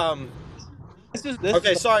 This is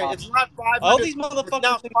sorry, it's not 500. All these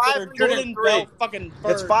motherfuckers think that are Jordan Bell fucking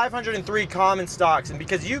birds. It's 503 common stocks, and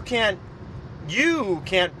because you can't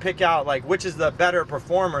pick out like which is the better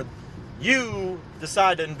performer, you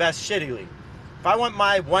decide to invest shittily. If I want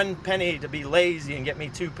my 1 penny to be lazy and get me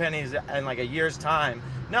 2 pennies in like a year's time,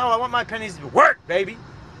 no, I want my pennies to work, baby.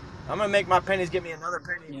 I'm gonna make my pennies get me another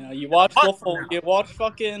penny. You know, you watch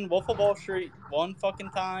fucking Wolf of Wall Street one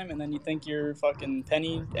fucking time, and then you think you're fucking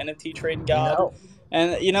penny NFT trading god. No.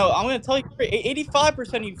 And you know, I'm gonna tell you,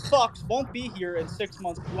 85% of you fucks won't be here in 6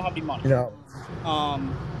 months because you won't have any money. No.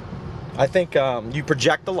 I think you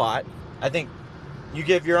project a lot. I think you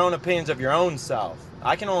give your own opinions of your own self.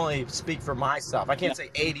 I can only speak for myself. I can't say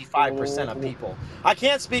 85% of people. I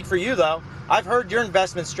can't speak for you though. I've heard your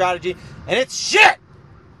investment strategy, and it's shit.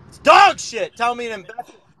 It's dog shit. Tell me to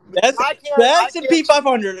invest. The S&P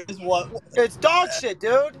 500 is what? It's dog shit,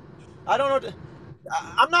 dude. I don't know.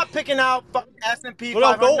 I'm not picking out fucking S&P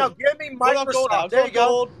 500. Gold? No, give me Microsoft. Gold, there you go.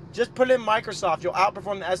 gold. Just put in Microsoft. You'll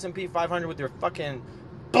outperform the S&P 500 with your fucking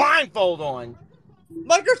blindfold on.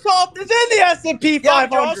 Microsoft is in the S&P 500. Yeah,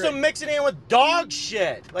 but you're also mixing it in with dog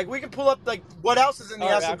shit. Like, we can pull up, like, what else is in the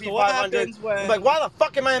S&P 500. Like, why the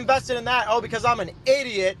fuck am I invested in that? Oh, because I'm an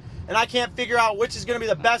idiot, and I can't figure out which is going to be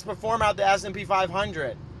the best performer out the S&P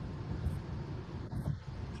 500.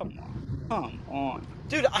 Come on.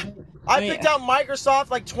 Dude, I picked out Microsoft,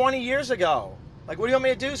 like, 20 years ago. Like, what do you want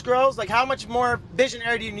me to do, Scrolls? Like, how much more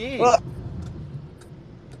visionary do you need?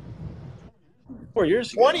 4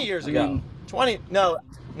 years ago. 20 years ago. mean, 20, no,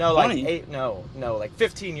 20? like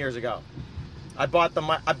 15 years ago. I bought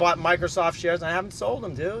Microsoft shares and I haven't sold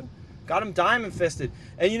them, dude. Got them diamond fisted.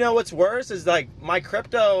 And you know what's worse is like my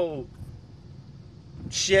crypto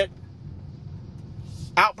shit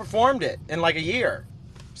outperformed it in like a year.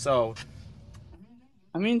 So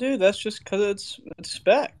I mean, dude, that's just because it's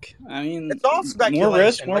spec. I mean, it's all speculation. More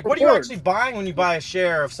risk, more like, what are you actually buying when you buy a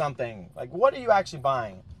share of something? Like, what are you actually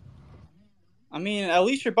buying? I mean, at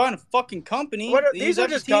least you're buying a fucking company. These are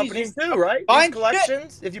just companies too, right? These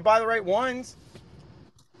collections, if you buy the right ones,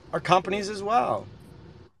 are companies as well.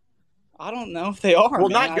 I don't know if they are. Well,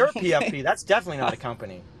 not your PFP. That's definitely not a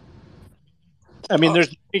company. I mean,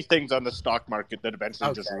 there's many things on the stock market that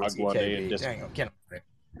eventually just rug one day and just.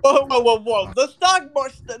 Whoa. The stock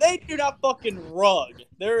market, they do not fucking rug.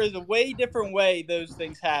 There is a way different way those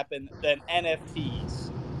things happen than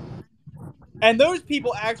NFTs. And those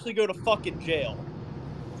people actually go to fucking jail.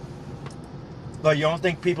 But you don't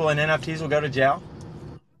think people in NFTs will go to jail?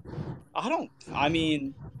 I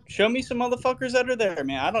mean, show me some motherfuckers that are there,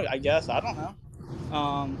 man. I don't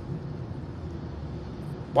know.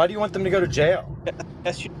 Why do you want them to go to jail?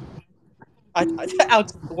 Alex,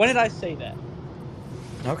 when did I say that?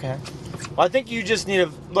 Okay. Well, I think you just need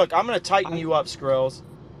to... Look, I'm going to tighten you up, Skrills.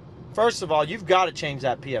 First of all, you've got to change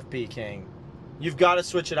that PFP, King. You've got to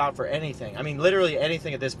switch it out for anything. I mean, literally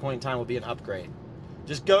anything at this point in time will be an upgrade.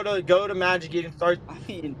 Just go to Magic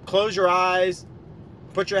Eden, close your eyes,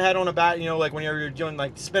 put your head on a bat, you know, like when you're doing,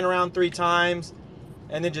 like, spin around 3 times,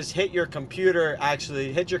 and then just hit your computer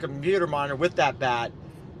monitor with that bat,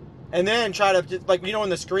 and then try to, just, like, you know, when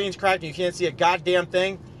the screen's cracked and you can't see a goddamn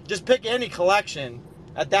thing, just pick any collection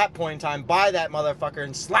at that point in time, buy that motherfucker,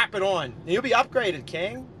 and slap it on. And you'll be upgraded,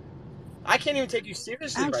 King. I can't even take you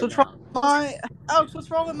seriously Alex, right now. Alex,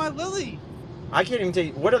 what's wrong with my Lily? I can't even tell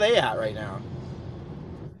you. What are they at right now?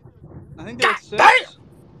 I think they're at 6. Damn!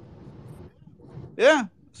 Yeah,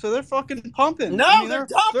 so they're fucking pumping. No, I mean, they're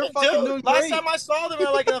dumping, fucking dude. doing Last great. time I saw them, they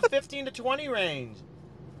were like in the 15 to 20 range.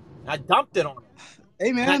 I dumped it on them.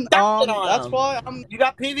 Hey, man, that's why I'm... You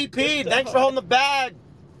got PvP. Thanks for holding the bag,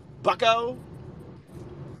 bucko.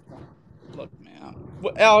 Look, man.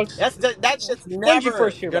 Well, Alex, That's just never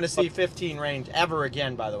going to see 15 range ever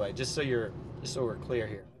again, by the way, just so we're clear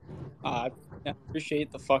here. I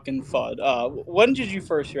appreciate the fucking FUD. When did you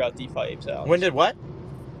first hear about DeFi apes, Alex? When did what?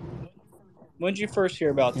 When did you first hear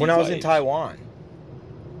about DeFi When I was in apes? Taiwan.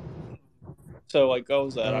 So, like, what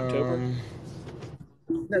was that, October?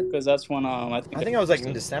 because that's when I I think I was like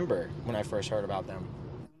in December when I first heard about them.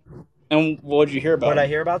 And what did you hear about? What did I them?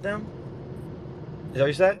 hear about them? Is that what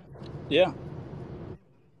you said? Yeah.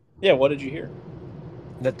 Yeah. What did you hear?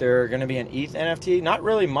 That they're going to be an ETH NFT? Not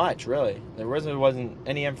really much, really. There wasn't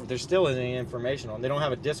any. There still isn't any information on. They don't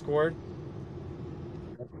have a Discord.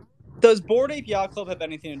 Does Bored Ape Yacht Club have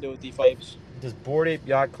anything to do with DeFi apes? Does Bored Ape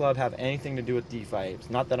Yacht Club have anything to do with DeFi apes?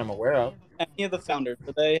 Not that I'm aware of. Any of the founders?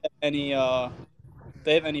 Do they have any?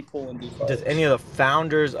 They have any pull in DeFi? Does any of the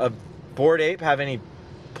founders of Bored Ape have any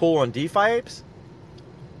pull on DeFi apes?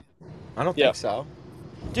 I don't think so.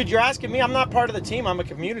 Dude, you're asking me. I'm not part of the team. I'm a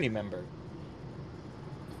community member.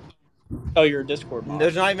 Oh, you're a Discord mod.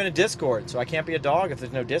 There's not even a Discord, so I can't be a dog if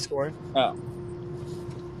there's no Discord. Oh.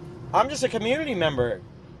 I'm just a community member.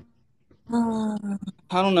 I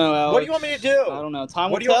don't know, Alex. What do you want me to do? I don't know.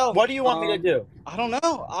 Time will tell. What do you want me to do? I don't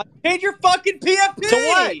know. Change your fucking PFP! To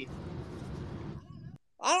what?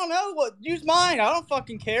 I don't know. What? Use mine. I don't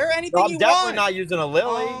fucking care. Anything I'm you definitely want. not using a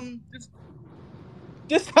Lily.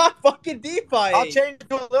 Just not fucking DeFi. I'll change it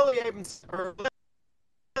to a Lily Ape or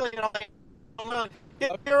Lily,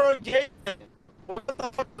 get your own game. What the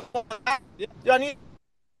fuck is all that? I need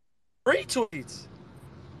retweets.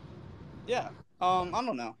 Yeah. I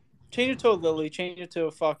don't know. Change it to a Lily. Change it to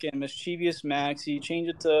a fucking mischievous Maxi. Change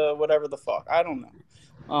it to whatever the fuck. I don't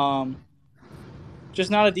know. Just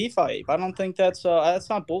not a DeFi ape. I don't think that's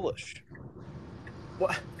not bullish.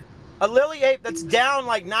 What? A Lily Ape that's down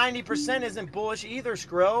like 90% isn't bullish either,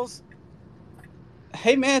 Skrills.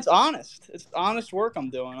 Hey man, it's honest. It's honest work I'm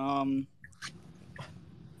doing.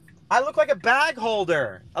 I look like a bag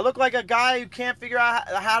holder. I look like a guy who can't figure out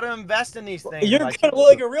how to invest in these things. You're gonna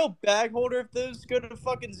look like a real bag holder if those go to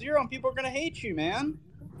fucking zero, and people are gonna hate you, man.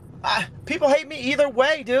 People hate me either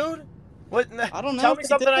way, dude. What? I don't know. Tell me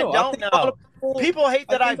something I don't know. People hate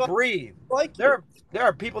that I breathe. There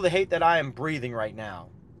are people that hate that I am breathing right now.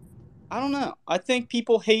 I don't know. I think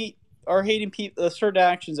people are hating certain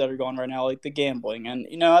actions that are going right now, like the gambling, and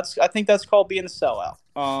I think that's called being a sellout.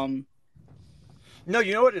 No,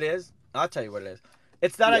 you know what it is? I'll tell you what it is.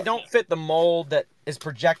 It's that I don't fit the mold that is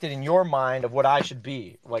projected in your mind of what I should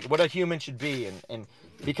be, like what a human should be, and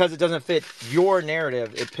because it doesn't fit your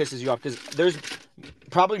narrative, it pisses you off. Because there's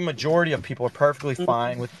probably majority of people are perfectly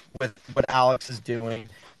fine with what Alex is doing.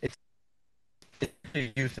 It's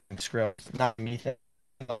you think, Scripps, not me thinking.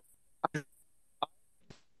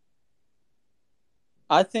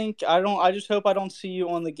 I just hope I don't see you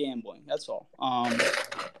on the gambling. That's all.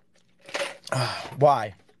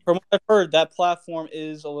 Why? From what I've heard, that platform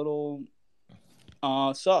is a little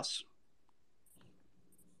sus.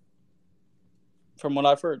 From what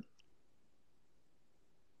I've heard.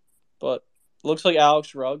 But looks like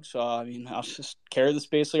Alex Ruggs. I'll just carry the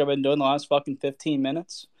space like I've been doing the last fucking 15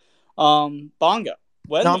 minutes. Bongo.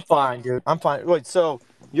 I'm fine, dude. I'm fine. Wait, so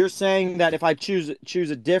you're saying that if I choose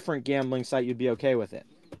a different gambling site, you'd be okay with it?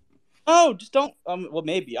 Oh, just don't. Well,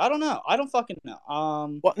 maybe. I don't know. I don't fucking know.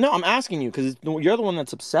 Well, no, I'm asking you because you're the one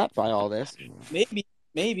that's upset by all this. Maybe.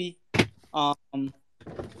 I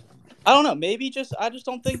don't know. Maybe I just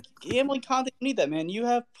don't think gambling content you need that, man. You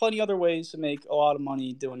have plenty other ways to make a lot of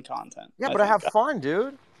money doing content. Yeah, but I have fun,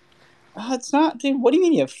 dude. It's not, dude. What do you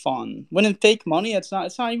mean you have fun? Winning fake money, it's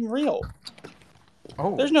not even real.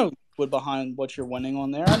 Oh, there's no wood behind what you're winning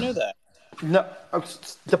on there. I knew that. No,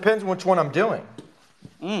 depends on which one I'm doing.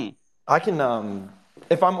 I can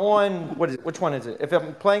if I'm on which one is it? If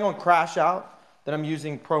I'm playing on Crash Out, then I'm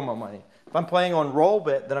using promo money. If I'm playing on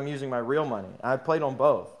Rollbit, then I'm using my real money. I played on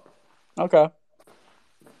both. Okay.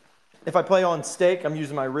 If I play on Stake, I'm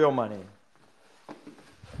using my real money.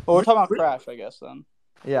 Well, we're talking about Crash, I guess, then.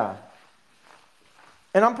 Yeah.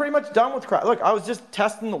 And I'm pretty much done with Crash. Look, I was just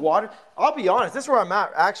testing the water. I'll be honest, this is where I'm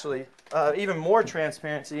at, actually. Even more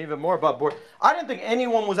transparency, even more above board. I didn't think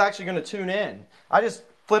anyone was actually going to tune in. I just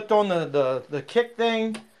flipped on the kick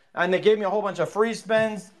thing, and they gave me a whole bunch of free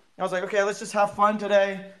spins. I was like, okay, let's just have fun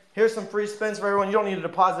today. Here's some free spins for everyone. You don't need to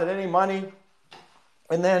deposit any money.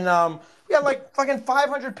 And then we had like fucking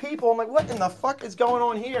 500 people. I'm like, what in the fuck is going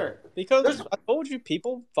on here? Because I told you,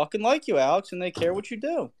 people fucking like you, Alex, and they care what you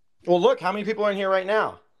do. Well, look, how many people are in here right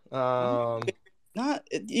now? It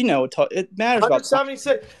matters.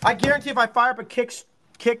 176. I guarantee if I fire up a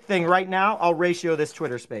kick thing right now, I'll ratio this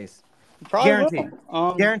Twitter space. Probably Guaranteed.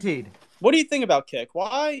 Guaranteed. What do you think about Kick?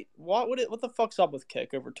 Why? What the fuck's up with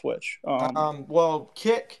Kick over Twitch? Well,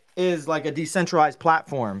 Kick is like a decentralized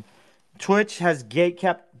platform. Twitch has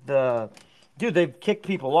gatekept they've kicked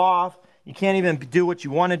people off. You can't even do what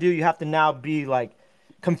you want to do. You have to now be like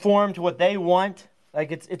conform to what they want.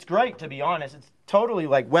 Like it's great, to be honest. It's totally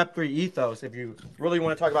like Web3 ethos if you really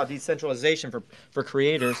want to talk about decentralization for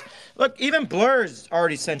creators. Look, even Blur's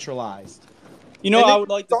already centralized. You know, And I they would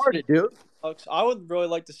like to started, see, dude. Alex, I would really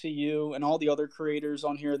like to see you and all the other creators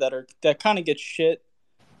on here that kind of get shit.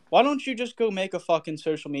 Why don't you just go make a fucking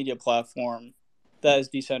social media platform that is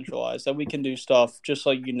decentralized, that we can do stuff just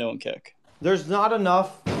like you can do in Kick? There's not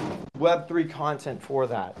enough Web3 content for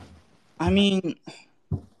that. I mean,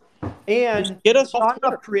 And get us there's off not Twitter.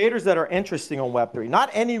 enough creators that are interesting on Web3. Not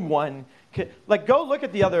anyone can, like, go look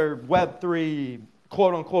at the other Web3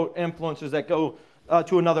 quote unquote influencers that go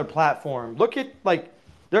to another platform. Look at, like,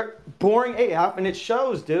 they're boring AF, and it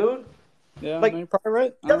shows, dude. Yeah, Like, no, you're probably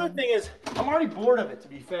right. The other thing is, I'm already bored of it, to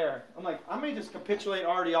be fair. I'm like, I may just capitulate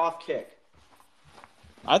already off Kick.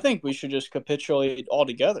 I think we should just capitulate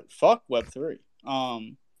altogether. Fuck Web3.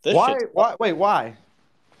 This Why? shit's Why? Wait, why?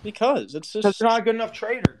 because it's Because just you're not a good enough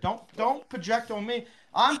trader. Don't project on me.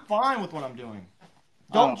 I'm fine with what I'm doing.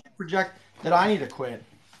 Don't project that I need to quit.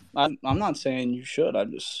 I'm not saying you should. It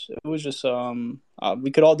was just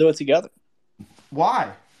we could all do it together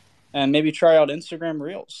Why? and maybe try out Instagram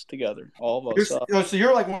Reels together. All of us. So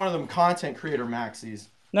you're like one of them content creator maxis.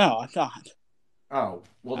 No, I'm not. Oh,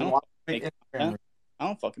 well I then don't why make make Instagram? content. I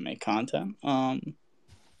don't fucking make content. I'm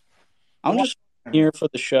just here for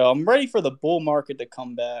the show. I'm ready for the bull market to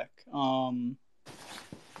come back. I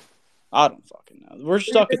don't fucking know. We're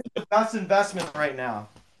stuck in the best investment right now.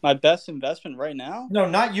 my best investment right now. No,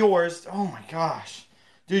 not yours. Oh my gosh,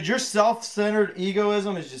 dude, your self-centered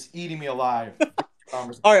egoism is just eating me alive. All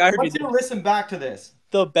right, I I heard want you to listen back to this.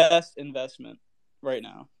 the best investment right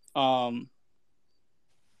now. I'm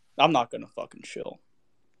not gonna fucking chill.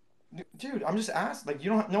 Dude, I'm just asking. Like, you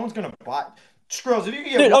don't. No one's gonna buy. Scrolls. If you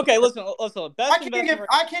can get Dude, okay, listen. Best I can't investment.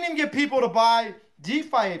 even get people to buy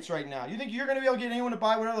DeFi apes right now. You think you're gonna be able to get anyone to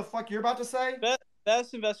buy whatever the fuck you're about to say?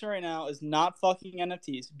 Best investment right now is not fucking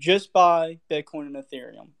NFTs. Just buy Bitcoin and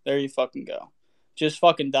Ethereum. There you fucking go. Just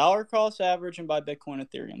fucking dollar cost average and buy Bitcoin and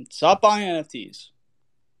Ethereum. Stop buying NFTs.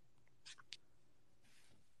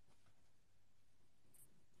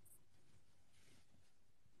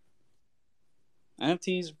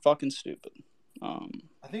 NFTs are fucking stupid. I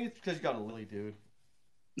think it's because you got a Lily, dude.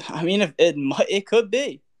 I mean, if it could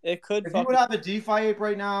be. It could. If you would have a DeFi ape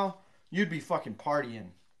right now, you'd be fucking partying.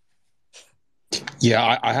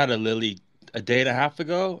 Yeah, I had a Lily a day and a half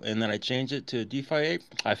ago, and then I changed it to a DeFi ape.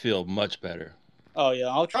 I feel much better. Oh yeah,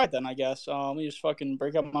 I'll try it then. I guess. Let me just fucking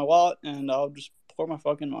break up my wallet and I'll just pour my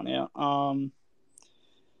fucking money out. I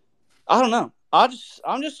don't know.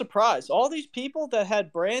 I'm just surprised. All these people that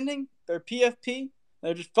had branding, their PFP,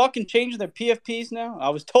 they're just fucking changing their PFPs now. I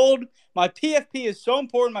was told my PFP is so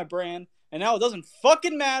important, my brand, and now it doesn't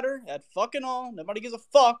fucking matter at fucking all. Nobody gives a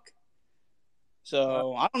fuck.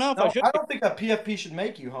 So I don't know if I should. I don't think that PFP should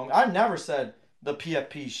make you, homie. I never said the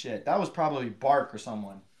PFP shit. That was probably Bark or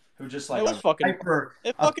someone who just like It was fucking. hyper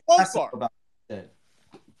It fucking was obsessive Bark. about it.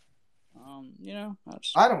 You know.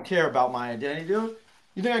 I don't care about my identity, dude.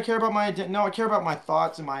 You think I care about my identity? No, I care about my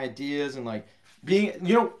thoughts and my ideas and like being.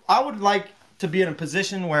 You know, I would like to be in a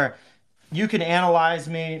position where you can analyze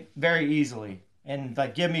me very easily and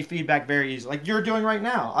like give me feedback very easily, like you're doing right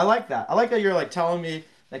now. I like that. I like that you're like telling me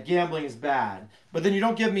that gambling is bad, but then you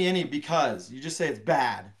don't give me any because. You just say it's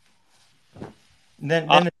bad. And then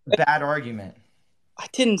it's a bad argument. I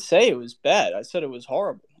didn't say it was bad. I said it was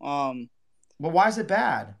horrible. Well, why is it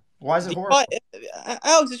bad? Why is it horrible?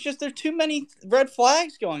 Alex, it's just there's too many red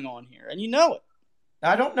flags going on here, and you know it.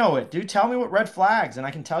 I don't know it, dude. Tell me what red flags, and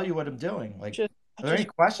I can tell you what I'm doing. Like, are there any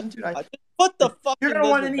questions, dude? Just put the fucking. You're gonna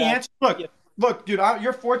want any answer? Look, dude.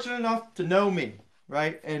 You're fortunate enough to know me,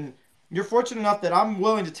 right? And you're fortunate enough that I'm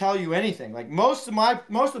willing to tell you anything. Like most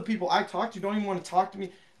of the people I talk to don't even want to talk to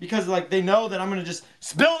me because like they know that I'm gonna just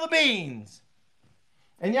spill the beans.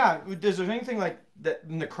 And yeah, is there anything like that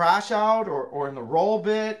in the crash out or in the roll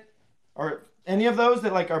bit or any of those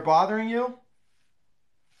that like are bothering you?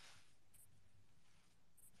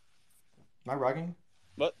 Am I rugging?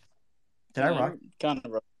 What? Did I rug? Kind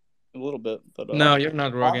of rug a little bit, but no, you're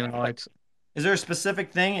not rugging, Alex. Is there a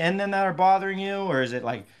specific thing in them that are bothering you, or is it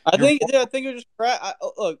like? I think it just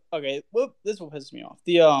look. Okay, this will piss me off.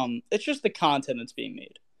 It's just the content that's being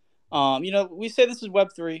made. You know, we say this is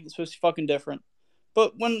Web3. It's supposed to be fucking different,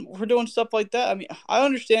 but when we're doing stuff like that, I mean, I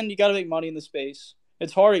understand you got to make money in the space.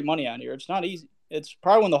 It's hard to make money out here. It's not easy. It's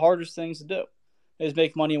probably one of the hardest things to do, is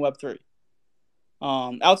make money in Web3.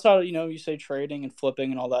 Outside of, you say trading and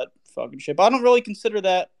flipping and all that fucking shit, but I don't really consider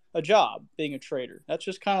that a job, being a trader. That's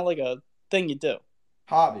just kind of like a thing you do.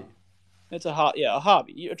 Hobby. It's a hobby.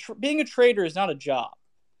 Being a trader is not a job.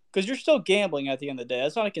 because you're still gambling at the end of the day.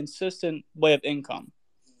 That's not a consistent way of income.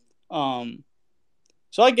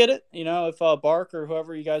 So I get it. You know, if Bark or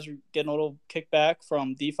whoever you guys are getting a little kickback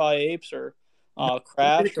from DeFi Apes or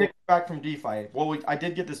Crash. Or... kickback from DeFi. Well, I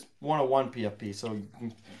did get this 101 PFP. So,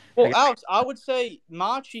 well, Alex, I would say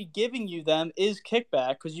Machi giving you them is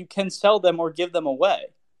kickback because you can sell them or give them away.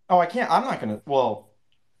 Oh, I can't. I'm not gonna. Well,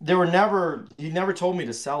 they were never. He never told me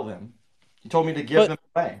to sell them. He told me to give them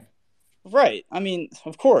away. Right. I mean,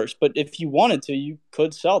 of course. But if you wanted to, you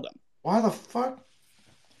could sell them. Why the fuck?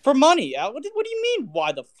 For money. What do you mean?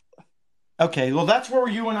 Why the? Okay. Well, that's where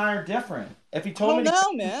you and I are different. If he told me,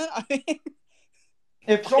 man. I mean,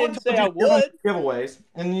 if someone told you I would giveaways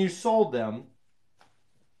and you sold them,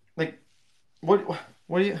 like, what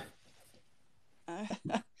do you?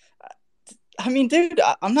 I mean, dude,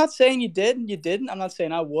 I'm not saying you did and you didn't. I'm not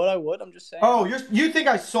saying I would. I'm just saying. Oh, you think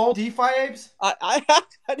I sold DeFi Apes? I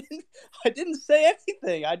didn't say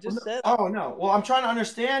anything. I just said. Oh no. Well, I'm trying to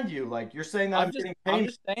understand you. Like you're saying that I'm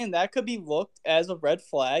just saying that could be looked as a red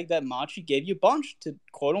flag that Machi gave you a bunch to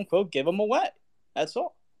quote unquote give them away. That's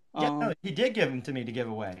all. Yeah, no, he did give them to me to give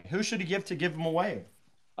away. Who should he give them away?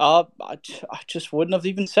 I just wouldn't have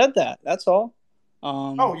even said that. That's all.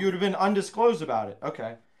 Oh, you would have been undisclosed about it.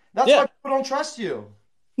 Okay. That's why people don't trust you.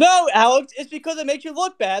 No, Alex, it's because it makes you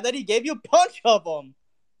look bad that he gave you a bunch of them.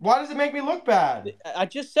 Why does it make me look bad? I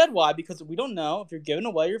just said why, because we don't know if you're giving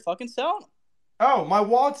away, you're fucking selling them. Oh, my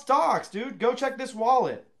wallet's doxed, dude. Go check this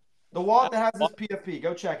wallet. The wallet that has this PFP.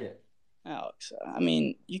 Go check it. Alex, I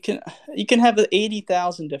mean, you can have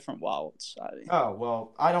 80,000 different wallets. Oh,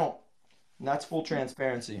 well, I don't. That's full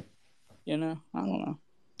transparency. You know, I don't know.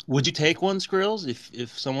 Would you take one, Skrills,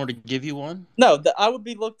 if someone were to give you one? No, I would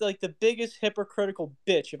be looked like the biggest hypocritical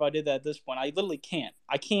bitch if I did that at this point. I literally can't.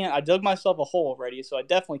 I can't. I dug myself a hole already, so I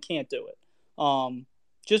definitely can't do it.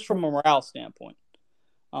 Just from a morale standpoint.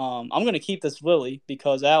 I'm going to keep this Lily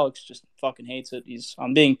because Alex just fucking hates it.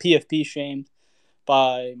 I'm being PFP shamed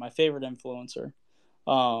by my favorite influencer.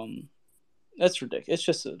 That's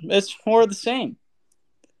ridiculous. It's more of the same.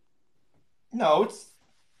 No,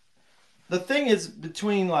 the thing is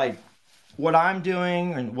between like what I'm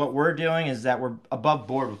doing and what we're doing is that we're above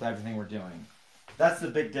board with everything we're doing. That's the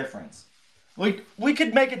big difference. We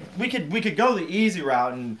could make it. We could go the easy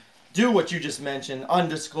route and do what you just mentioned,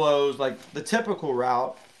 undisclosed, like the typical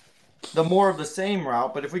route, the more of the same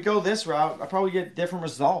route. But if we go this route, I probably get a different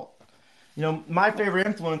result. You know, my favorite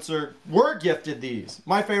influencer were gifted these.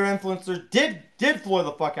 My favorite influencer did floor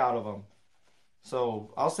the fuck out of them.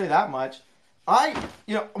 So I'll say that much.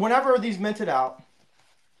 Whenever these minted out,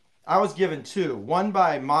 I was given two. One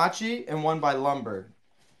by Machi and one by Lumberg.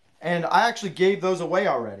 And I actually gave those away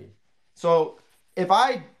already. So if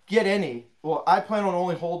I get any, well, I plan on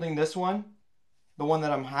only holding this one, the one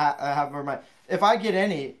that I have in my. If I get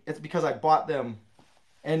any, it's because I bought them.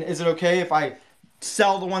 And is it okay if I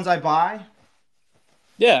sell the ones I buy?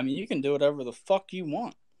 Yeah, I mean, you can do whatever the fuck you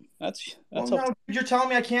want. That's no, you're telling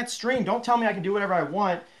me I can't stream. Don't tell me I can do whatever I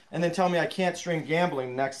want and then tell me I can't stream gambling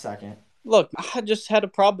the next second. Look, I just had a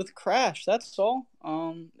problem with Crash. That's all.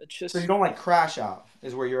 It's just. So you don't like Crash Out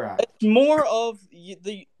is where you're at. It's more of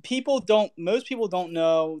the people don't. Most people don't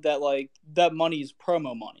know that like that money is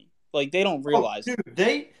promo money. Like they don't realize. Oh,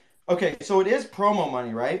 dude, okay. So it is promo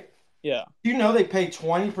money, right? Yeah. Do you know they pay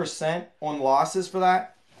 20% on losses for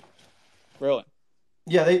that? Really?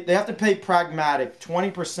 Yeah, they have to pay Pragmatic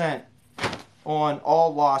 20% on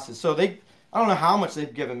all losses. So I don't know how much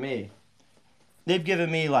they've given me. They've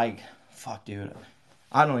given me like, fuck, dude.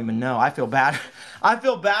 I don't even know. I feel bad. I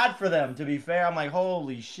feel bad for them, to be fair. I'm like,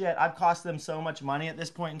 holy shit. I've cost them so much money at this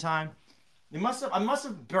point in time. I must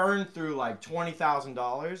have burned through like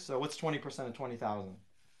 $20,000. So what's 20% of 20,000?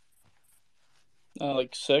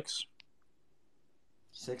 Like 6.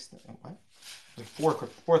 6? What? Like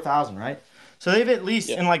 4,000, right? So they've at least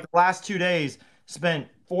in like the last 2 days spent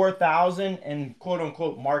 4,000 in quote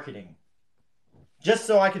unquote marketing, just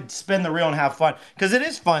so I could spin the reel and have fun. Because it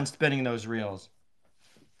is fun spinning those reels.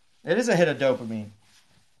 It is a hit of dopamine.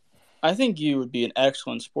 I think you would be an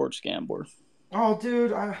excellent sports gambler. Oh,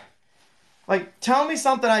 dude, tell me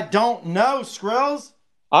something I don't know, Skrills.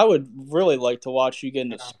 I would really like to watch you get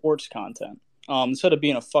into sports content, instead of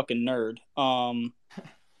being a fucking nerd.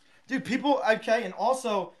 Dude, people, okay, and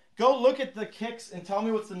also go look at the kicks and tell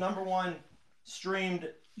me what's the number one streamed.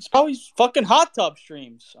 It's probably fucking hot tub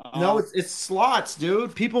streams. No, it's slots,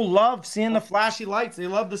 dude. People love seeing the flashy lights. They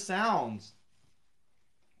love the sounds.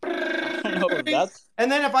 And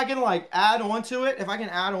then if I can like add on to it, if I can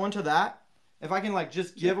add on to that, if I can like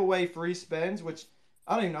just give away free spins, which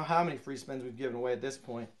I don't even know how many free spins we've given away at this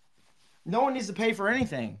point. No one needs to pay for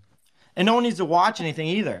anything. And no one needs to watch anything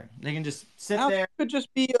either. They can just sit Alex, there. you could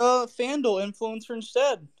just be a FanDuel influencer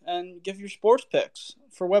instead and give your sports picks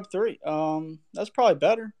for Web3. That's probably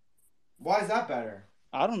better. Why is that better?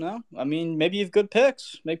 I don't know. I mean, maybe you have good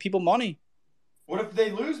picks. Make people money. What if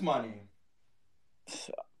they lose money?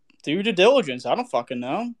 Do your due diligence. I don't fucking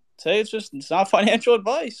know. Say it's not financial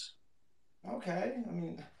advice. Okay, I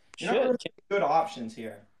mean, Shit. you're not really good options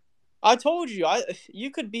here. I told you, you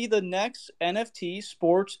could be the next NFT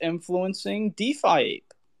sports influencing DeFi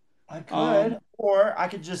ape. I could, or I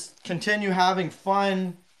could just continue having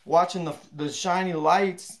fun watching the shiny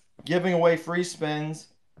lights, giving away free spins.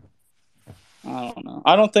 I don't know.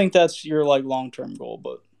 I don't think that's your like long-term goal,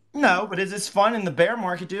 but No, but is this fun in the bear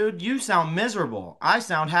market, dude? You sound miserable. I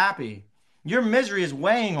sound happy. Your misery is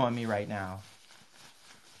weighing on me right now.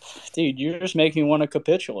 dude, you're just making me want to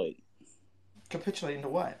capitulate. Capitulate into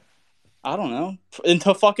what? I don't know.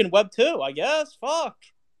 Into fucking Web 2, I guess. Fuck.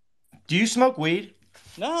 Do you smoke weed?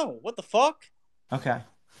 No. What the fuck? Okay.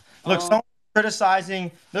 Look, someone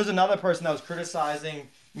criticizing. There's another person that was criticizing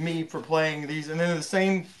me for playing these, and then in the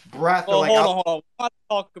same breath, they're Well, like, hold on. We'll not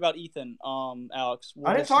talk about Ethan, Alex.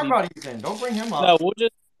 I didn't talk about Ethan. Don't bring him up. No,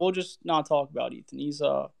 we'll just not talk about Ethan. He's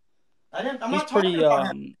I'm he's not pretty talking about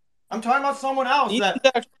him. I'm talking about someone else Ethan's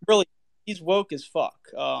that. actually really he's woke as fuck.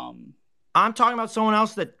 I'm talking about someone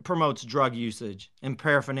else that promotes drug usage and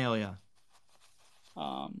paraphernalia.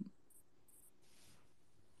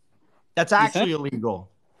 That's actually illegal.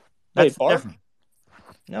 That's different.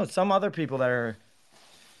 No, some other people that are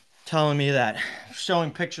telling me that,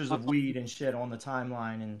 showing pictures of weed and shit on the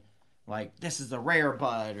timeline, and like, this is a rare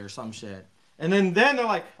bud or some shit. And then they're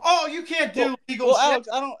like, "Oh, you can't do legal shit."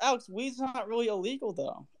 Alex, weed's not really illegal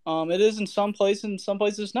though. It is in some places, and some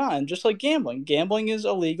places not. And just like gambling is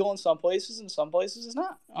illegal in some places, and some places it's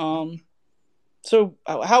not. So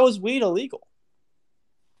how is weed illegal?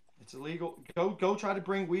 It's illegal. Go try to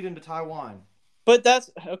bring weed into Taiwan. But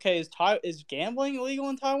that's okay. Is gambling illegal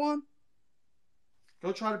in Taiwan?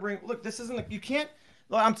 Go try to bring. Look, this isn't. You can't.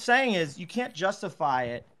 What I'm saying is, you can't justify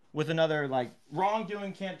it with another like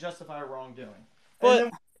wrongdoing. Can't justify wrongdoing.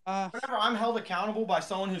 But whenever I'm held accountable by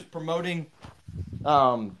someone who's promoting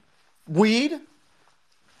weed,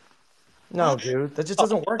 no, dude, that just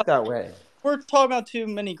doesn't work that way. We're talking about too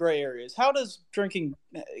many gray areas. How does drinking?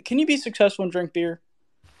 Can you be successful and drink beer?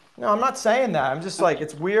 No, I'm not saying that. I'm just like,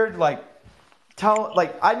 it's weird. Like,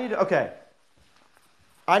 I need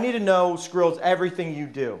to know, Skrills, everything you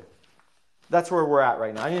do. That's where we're at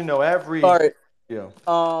right now. I need to know every. All right. You.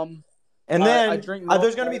 I And then drink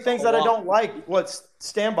there's going to be things that I don't like.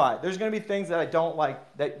 Stand by. There's going to be things that I don't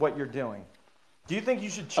like that what you're doing. Do you think you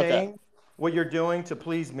should change what you're doing to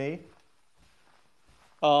please me?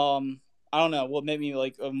 I don't know. What made me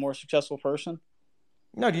like a more successful person?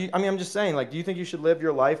 No, I'm just saying, like, do you think you should live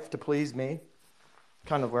your life to please me?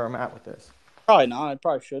 Kind of where I'm at with this. Probably not. I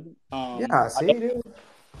probably should. Yeah, see, dude.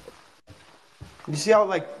 You see how,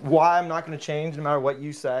 like, why I'm not going to change no matter what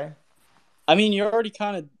you say? I mean, you're already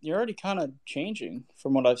kind of changing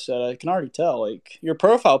from what I've said. I can already tell. Like, your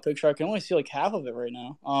profile picture, I can only see like half of it right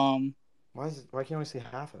now. Why can you only see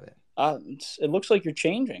half of it? It looks like you're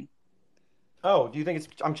changing. Oh, do you think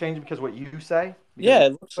I'm changing because what you say? Yeah,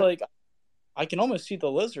 it looks like I can almost see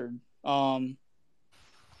the lizard.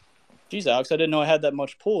 Geez, Alex, I didn't know I had that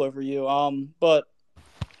much pull over you. But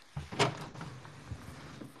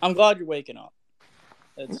I'm glad you're waking up.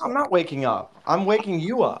 I'm not waking up. I'm waking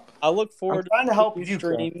you up. I look forward to help you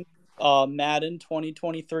stream Madden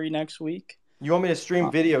 2023 next week. You want me to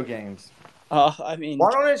stream video games? I mean,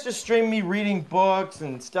 why don't I just stream me reading books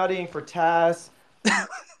and studying for tests,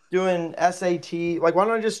 doing SAT? Like, why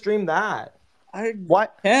don't I just stream that? Why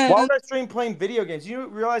would I stream playing video games? You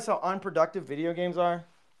realize how unproductive video games are?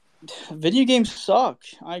 Video games suck.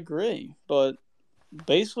 I agree, but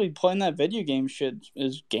basically playing that video game shit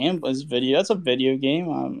is video. That's a video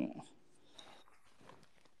game.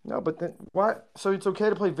 No, but then what? So it's okay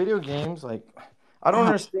to play video games? Like, I don't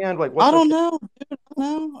understand. Like, I don't know, dude.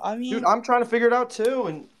 No, I mean, dude, I'm trying to figure it out too,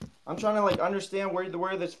 and I'm trying to like understand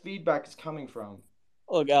where this feedback is coming from.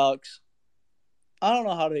 Look, Alex, I don't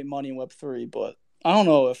know how to make money in Web3, but I don't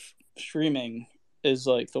know if streaming is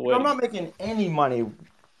like the way. I'm not making any money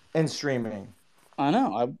in streaming. I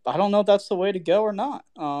know. I don't know if that's the way to go or not.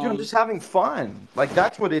 Dude, I'm just having fun. Like,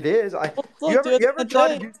 that's what it is. Look, you ever dude, try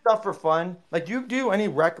to do stuff for fun? Like, do you do any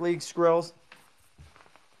rec league, Skrills?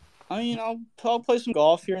 I mean, I'll play some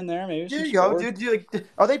golf here and there. Maybe. There you go, dude.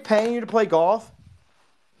 Are they paying you to play golf?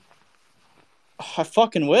 I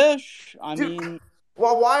fucking wish. I dude, mean.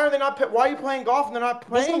 Well, why are they not? Why are you playing golf and they're not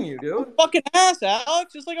paying you, dude? I'm fucking ass,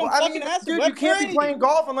 Alex. Just like I'm fucking ass. Dude, you can't be playing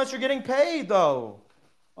golf unless you're getting paid, though.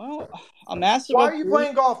 Well, a massive. Why are you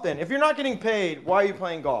playing golf then? If you're not getting paid, why are you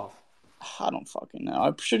playing golf? I don't fucking know.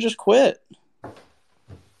 I should just quit.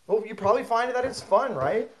 Well, you probably find that it's fun,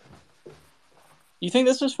 right? You think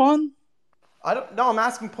this is fun? I don't know. I'm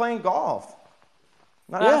asking playing golf.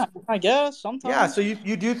 Not Yeah, asking. I guess sometimes. Yeah, so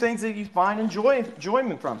you do things that you find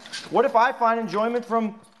enjoyment from. What if I find enjoyment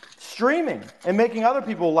from streaming and making other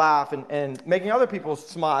people laugh and making other people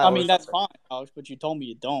smile? I mean, that's fine, Alex, but you told me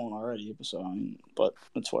you don't already, so I mean, but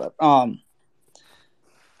it's whatever. I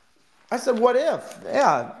said, what if?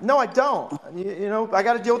 Yeah, no, I don't. You know, I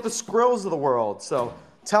got to deal with the Skrills of the world. So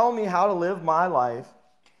tell me how to live my life.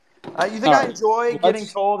 You think I enjoy getting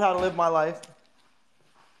told how to live my life?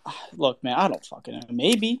 Look, man, I don't fucking know.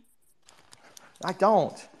 Maybe. I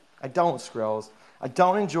don't, Skrills. I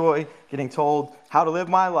don't enjoy getting told how to live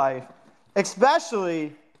my life,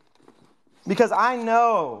 especially because I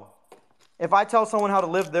know if I tell someone how to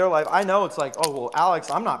live their life, I know it's like, oh, well,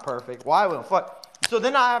 Alex, I'm not perfect. Why would fuck? So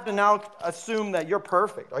then I have to now assume that you're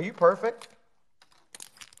perfect. Are you perfect?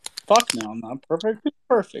 Fuck no, I'm not perfect. Who's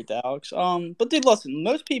perfect, Alex? But dude, listen,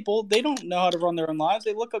 most people, they don't know how to run their own lives.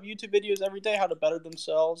 They look up YouTube videos every day how to better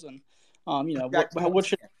themselves and you know, what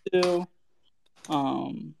should they do.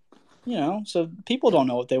 You know, so people don't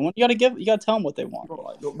know what they want. You gotta tell them what they want in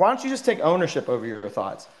life. Why don't you just take ownership over your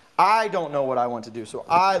thoughts? I don't know what I want to do, so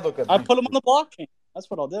I look at. I put them on the blockchain. That's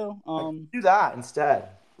what I'll do. Do that instead.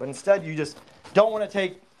 But instead, you just don't want to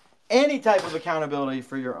take any type of accountability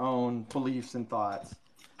for your own beliefs and thoughts.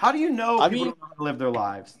 How do you know people don't know how to live their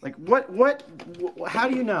lives? Like, how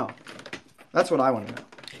do you know? That's what I want to know.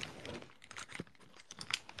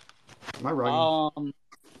 Am I right?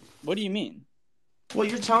 What do you mean? Well,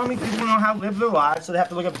 you're telling me people don't know how to live their lives, so they have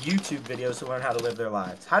to look up YouTube videos to learn how to live their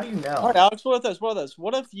lives. How do you know? All right, Alex, what if this?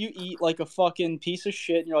 What if you eat like a fucking piece of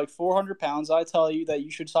shit and you're like 400 pounds? I tell you that you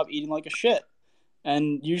should stop eating like a shit.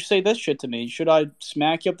 And you say this shit to me. Should I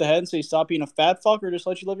smack you up the head and say stop being a fat fuck or just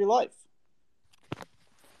let you live your life?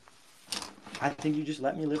 I think you just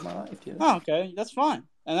let me live my life, dude. Oh, okay. That's fine.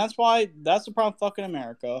 And that's the problem fucking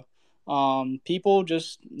America. People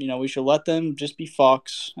just, you know, we should let them just be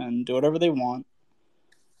fucks and do whatever they want.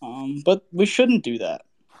 But we shouldn't do that.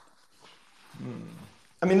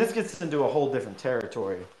 I mean, this gets into a whole different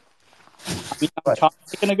territory. I'm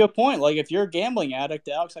making a good point. Like, if you're a gambling addict,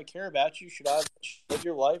 Alex, I care about you. Should I live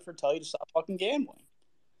your life or tell you to stop fucking gambling?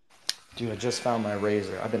 Dude, I just found my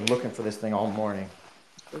razor. I've been looking for this thing all morning.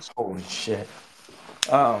 Holy shit.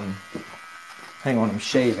 Hang on, I'm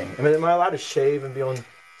shaving. I mean, am I allowed to shave and be on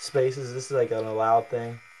Spaces? Is this like an allowed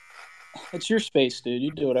thing? It's your space, dude.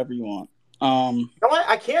 You do whatever you want. No,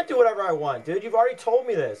 I can't do whatever I want, dude. You've already told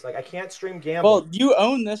me this. Like, I can't stream gambling. Well, you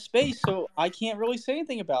own this space, so I can't really say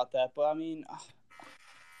anything about that. But I mean,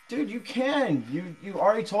 dude, you can. You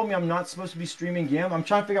already told me I'm not supposed to be streaming gambling. I'm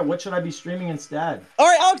trying to figure out what should I be streaming instead. All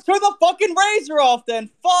right, Alex, turn the fucking razor off then.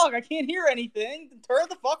 Fuck, I can't hear anything. Turn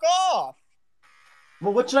the fuck off.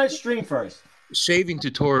 Well, what should I stream first? Shaving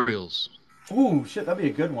tutorials. Ooh, shit, that'd be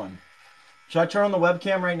a good one. Should I turn on the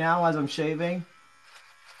webcam right now as I'm shaving?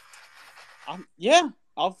 Yeah,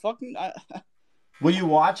 I'll fucking. Will you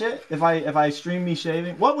watch it if I stream me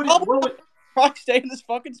shaving? What would probably stay in this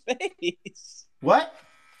fucking space? What?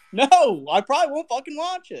 No, I probably won't fucking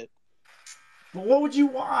watch it. But what would you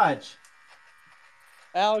watch?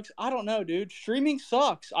 Alex, I don't know, dude. Streaming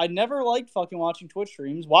sucks. I never liked fucking watching Twitch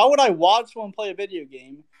streams. Why would I watch someone play a video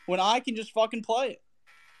game when I can just fucking play it?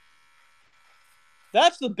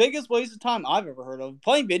 That's the biggest waste of time I've ever heard of.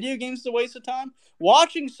 Playing video games is a waste of time.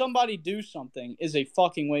 Watching somebody do something is a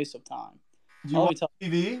fucking waste of time. Do you watch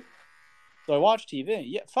TV? So I watch TV.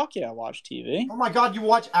 Yeah, fuck yeah, I watch TV. Oh my god, you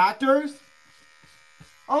watch actors?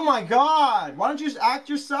 Oh my god, why don't you just act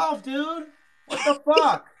yourself, dude? What the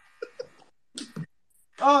fuck?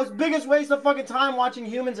 Oh, it's the biggest waste of fucking time watching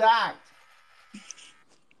humans act.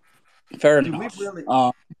 Fair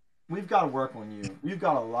enough. We've got to work on you. We've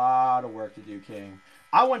got a lot of work to do, King.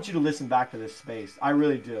 I want you to listen back to this space. I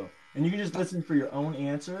really do. And you can just listen for your own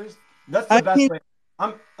answers. That's the best way.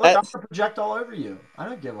 I'm going to project all over you. I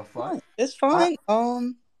don't give a fuck. It's fine.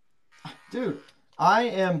 Dude, I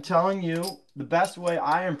am telling you, the best way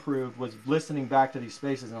I improved was listening back to these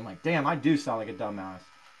spaces. And I'm like, damn, I do sound like a dumbass.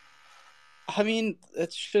 I mean,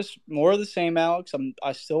 it's just more of the same, Alex.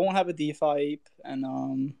 I still won't have a DeFi ape.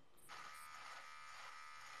 And,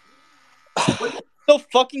 still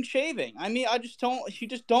fucking shaving. I mean, you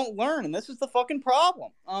just don't learn, and this is the fucking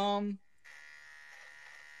problem.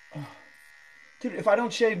 Dude, if I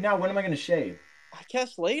don't shave now, when am I going to shave? I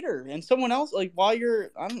guess later. And someone else, like, while you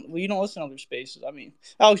don't listen to other spaces. I mean,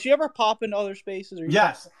 Alex, you ever pop into other spaces?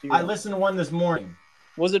 Yes, I listened to one this morning.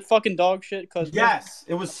 Was it fucking dog shit? Cause Yes,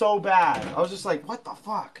 it was so bad. I was just like, what the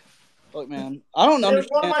fuck? look, man, I don't It was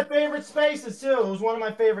one understand. of my favorite spaces too. It was one of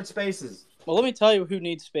my favorite spaces. Well, let me tell you who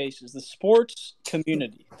needs spaces: the sports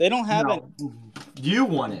community. They don't have it. No, you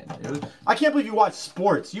won it. I can't believe you watch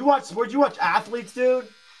sports. You watch sports. You watch athletes, dude.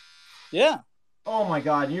 Yeah. Oh my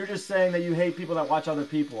god, you're just saying that you hate people that watch other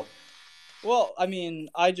people. Well, I mean,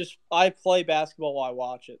 I play basketball while I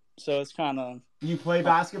watch it, so it's kind of You play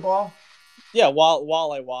basketball? yeah.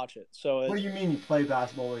 While I watch it, so What do you mean you play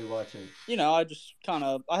basketball while you watch it? you know, I just kind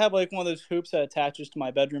of I have like one of those hoops that attaches to my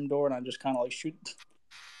bedroom door, and I just kind of like shoot.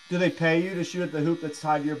 Do they pay you to shoot at the hoop that's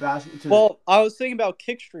tied to your basket? Well, I was thinking about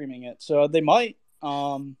kick streaming it, so they might.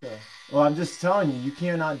 Okay. Well, I'm just telling you, you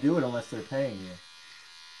cannot do it unless they're paying you.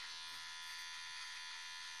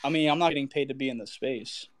 I mean, I'm not getting paid to be in this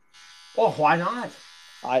space. Oh, why not?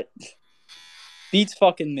 I beats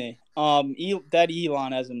fucking me. That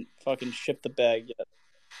Elon hasn't fucking shipped the bag yet.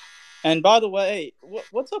 And by the way,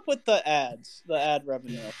 what's up with the ads? The ad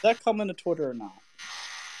revenue? Is that coming to Twitter or not?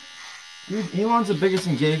 Dude, Elon's the biggest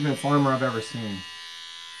engagement farmer I've ever seen.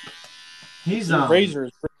 He's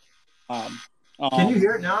Razors. Can you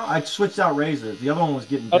hear it now? I switched out razors. The other one was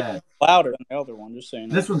getting dead. Louder than the other one. Just saying.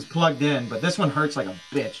 This one's plugged in, but this one hurts like a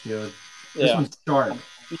bitch, dude. This Yeah. one's sharp.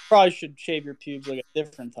 You probably should shave your pubes like a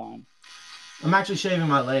different time. I'm actually shaving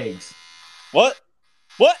my legs. What?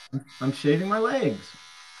 What? I'm shaving my legs.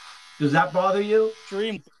 Does that bother you?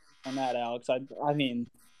 Dream on that, Alex. I mean,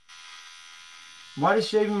 Why does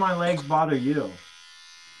shaving my legs bother you?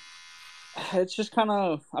 it's just kind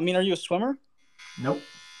of. I mean, are you a swimmer? Nope.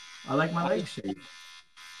 I like my legs shaved.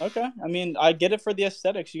 Okay. I mean, I get it for the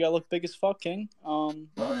aesthetics. You gotta look big as fuck, King. Well,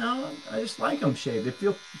 no, I just like them shaved.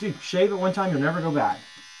 Dude, shave it one time, you'll never go back.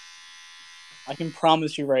 I can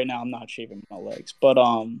promise you right now, I'm not shaving my legs. But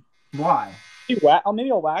Why?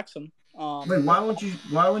 maybe I'll wax them. Wait, why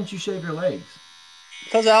wouldn't you shave your legs?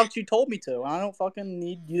 Because Alex, you told me to. I don't fucking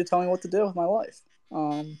need you to tell me what to do with my life.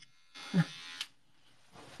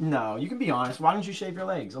 No, you can be honest. Why don't you shave your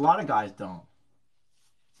legs? A lot of guys don't.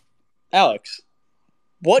 Alex,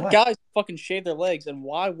 what What? guys fucking shave their legs, and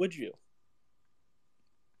why would you?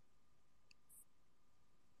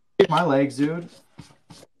 My legs, dude.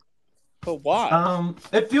 But why?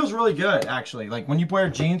 It feels really good, actually. Like, when you wear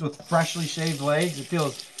jeans with freshly shaved legs, it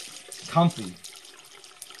feels comfy.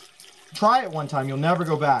 Try it one time. You'll never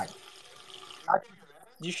go back.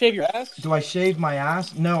 Do you shave your ass? Do I shave my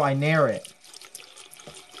ass? No, I nair it.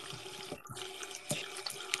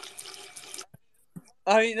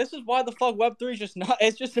 I mean, this is why the fuck Web3 is just not.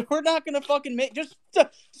 It's just we're not gonna fucking make just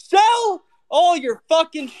sell all your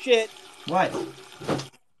fucking shit. What?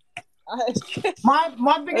 It's just, My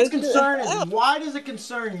biggest It's- concern is, why does it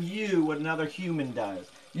concern you what another human does?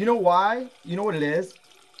 You know why? You know what it is?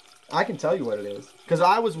 I can tell you what it is. Because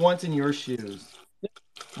I was once in your shoes.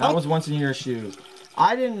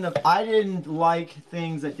 I didn't like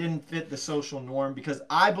things that didn't fit the social norm because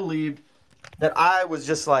I believed that I was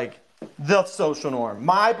just like the social norm.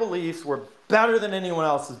 My beliefs were better than anyone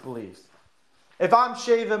else's beliefs. If I'm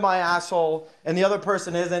shaving my asshole and the other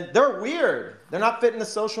person isn't, they're weird. They're not fitting the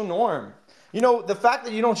social norm. You know, the fact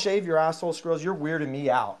that you don't shave your asshole, Skrills, you're weirding me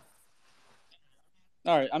out.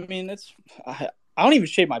 all right. I mean, I don't even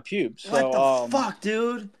shave my pubes. So, What the fuck,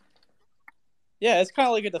 dude? Yeah, it's kind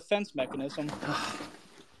of like a defense mechanism.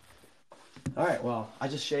 All right, well, I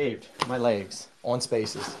just shaved my legs on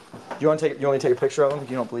Spaces. You want to take a picture of them?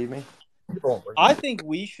 You don't believe me? I think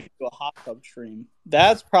we should do a hot tub stream.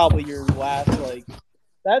 That's probably your last,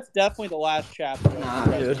 that's definitely the last chapter. Nah,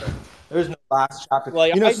 dude. There's no last chapter.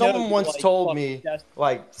 Like, you know, I know someone you, once like, told fucking me, just-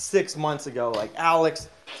 like 6 months ago, like, Alex,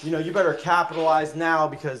 you know, you better capitalize now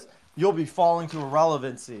because you'll be falling to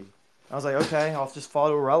irrelevancy. I was like, okay, I'll just fall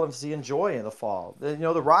to irrelevancy, enjoy the fall. You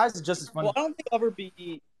know, the rise is just as fun. Well, I don't think you'll ever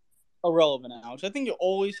be irrelevant, Alex. I think you'll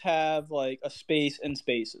always have, like, a space in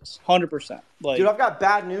spaces. 100%. Like, Dude, I've got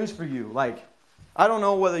bad news for you. Like, I don't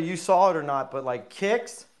know whether you saw it or not, but like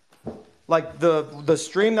Kicks, like the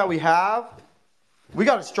stream that we have, we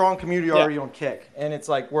got a strong community already on Kick, and it's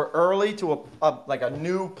like we're early to a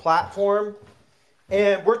new platform,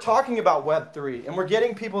 and we're talking about Web3, and we're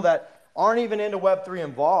getting people that aren't even into Web3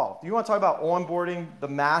 involved. You want to talk about onboarding the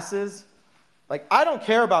masses? Like, I don't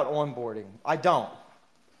care about onboarding. I don't.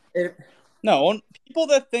 no, people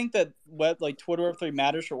that think that Twitter Web3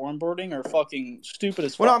 matters for onboarding are fucking stupid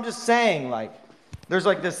as fuck. Well, no, I'm just saying, like, there's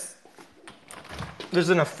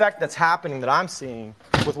an effect that's happening that I'm seeing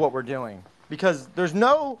with what we're doing. Because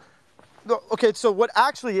okay, so what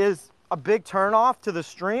actually is a big turnoff to the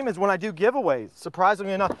stream is when I do giveaways,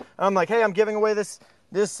 surprisingly enough. And I'm like, hey, I'm giving away this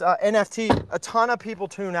NFT. A ton of people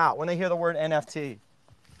tune out when they hear the word NFT.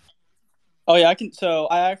 Oh yeah, I can. So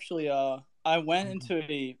I actually I went into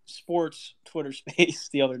a sports Twitter space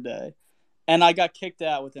the other day, and I got kicked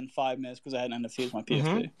out within 5 minutes because I had an NFT as my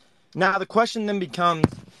PFP. Now the question then becomes,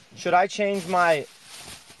 should I change my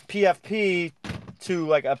PFP to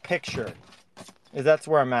like a picture? Is that's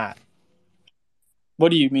where I'm at. What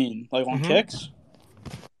do you mean? Like on Kicks?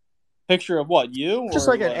 Picture of what? You? Just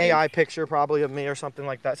or like an AI picture probably of me or something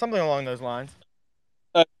like that. Something along those lines.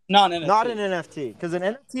 Not an NFT. Not an NFT. Because an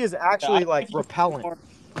NFT is actually like repellent.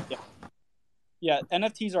 Yeah,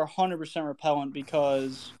 NFTs are 100% repellent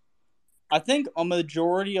because I think a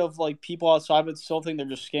majority of like people outside of it still think they're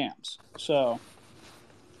just scams. So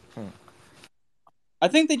I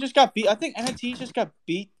think they just got beat. I think NFTs just got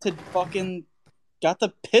beat to fucking got the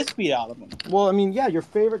piss beat out of them. Well, I mean, yeah, your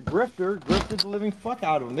favorite grifter grifted the living fuck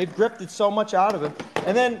out of him. They've grifted so much out of him.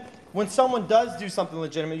 And then when someone does do something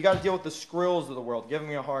legitimate, you got to deal with the Skrills of the world, giving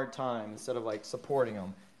me a hard time instead of like supporting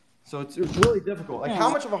them. So it's really difficult. Like, how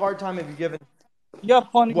much of a hard time have you given? You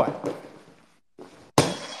got plenty. What?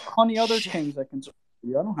 Plenty other kings that can support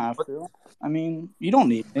you. I don't have to. I mean, you don't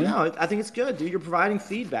need me. No, I think it's good, dude. You're providing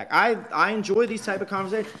feedback. I enjoy these type of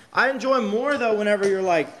conversations. I enjoy more though whenever you're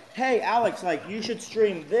like, hey, Alex, like you should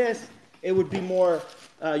stream this. It would be more.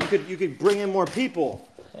 You could bring in more people,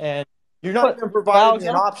 and you're not even providing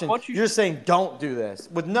an option. You're just saying don't do this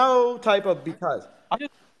with no type of because.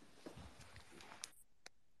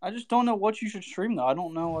 I just don't know what you should stream though. I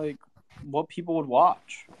don't know like what people would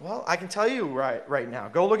watch. Well, I can tell you right now.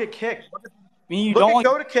 Go look at Kick.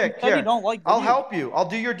 Go to Kick. Here, you don't like I'll help you. I'll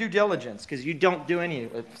do your due diligence because you don't do any.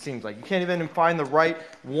 It seems like you can't even find the right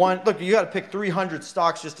one. Look, you got to pick 300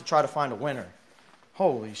 stocks just to try to find a winner.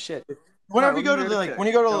 Holy shit! Whenever you go to when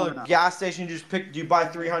you go to the gas station, you just pick. Do you buy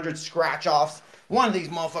 300 scratch offs? One of these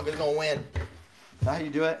motherfuckers gonna win. Is that how you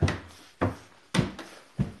do it?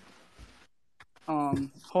 Hold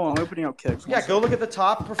on, I'm opening up Kicks. Yeah, go look at the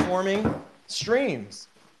top performing streams.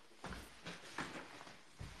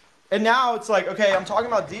 And now it's like, okay, I'm talking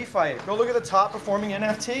about DeFi. Go look at the top performing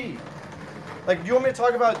NFT. Like, do you want me to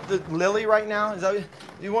talk about the Lily right now? Do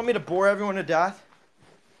you want me to bore everyone to death?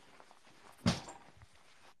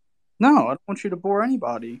 No, I don't want you to bore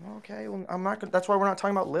anybody. Okay, well, I'm not gonna, that's why we're not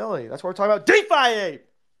talking about Lily. That's why we're talking about DeFi.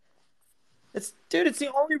 It's the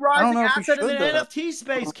only rising asset in the NFT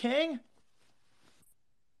space, King.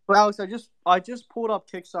 But Alex, I just pulled up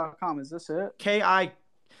Kicks.com. Is this it? K-I,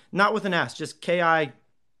 not with an S, just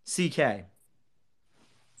K-I-C-K.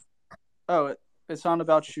 Oh, it's not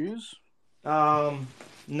about shoes? No.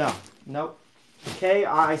 Nope.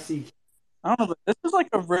 K-I-C-K. I don't know, but this is like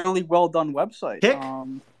a really well done website. Kick?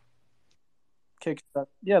 Kick.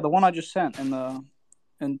 Yeah, the one I just sent in the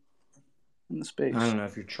space. I don't know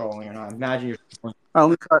if you're trolling or not. Imagine you're trolling. Let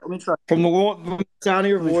me try. From the sound of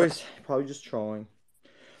your voice, probably just trolling.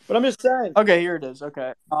 But I'm just saying. Okay, here it is.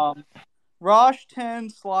 Okay. Rosh 10,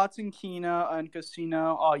 Slots and Kina and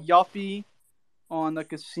Casino. Yuppie on the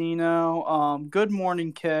Casino. Good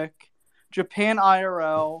Morning Kick. Japan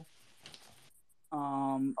IRL.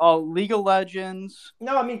 League of Legends.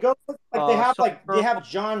 No, I mean go they have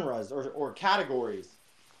genres or categories.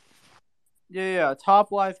 Yeah.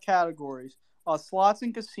 Top live categories. Slots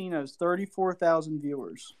and Casinos, 34,000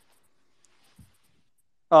 viewers.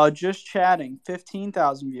 Just Chatting,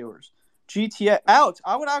 15,000 viewers. GTA, Alex,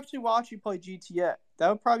 I would actually watch you play GTA. That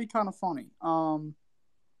would probably be kind of funny. But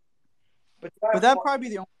that'd probably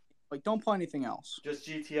be the only. Like, don't play anything else. Just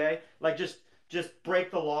GTA, like just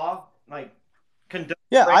break the law, like conduct.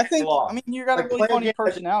 Yeah, I think. I mean, you got a really funny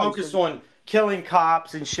personality. Focus on killing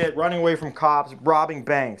cops and shit, running away from cops, robbing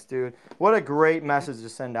banks, dude. What a great message to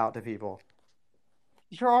send out to people.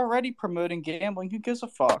 You're already promoting gambling. Who gives a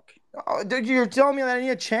fuck? Oh, dude, you're telling me that I need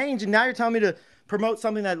to change, and now you're telling me to promote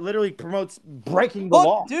something that literally promotes breaking the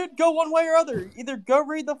law. Dude, go one way or other. Either go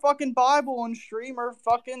read the fucking Bible on stream or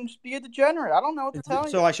fucking be a degenerate. I don't know what to tell you.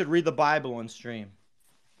 So I should read the Bible on stream.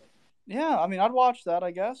 Yeah, I mean, I'd watch that,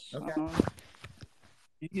 I guess. Okay.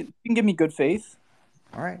 You can give me good faith.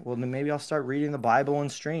 All right, well, then maybe I'll start reading the Bible on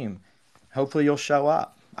stream. Hopefully you'll show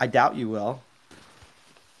up. I doubt you will.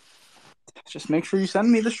 Just make sure you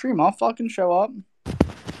send me the stream. I'll fucking show up.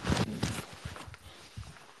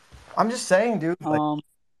 I'm just saying, dude. Like,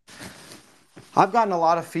 I've gotten a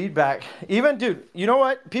lot of feedback. Even, dude, you know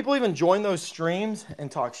what? People even join those streams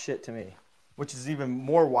and talk shit to me, which is even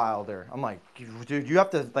more wilder. I'm like, dude, you have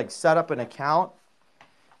to like set up an account.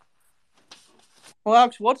 Well,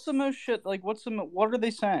 Alex, what's the most shit? Like, what are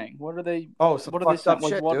they saying? What are they? Oh, some what are they saying?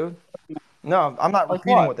 Shit, dude. No, I'm not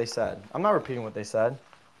repeating what they said. I'm not repeating what they said.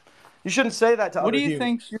 You shouldn't say that to What other do you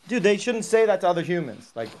humans. think? Dude, they shouldn't say that to other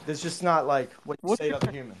humans. Like, it's just not like what you say to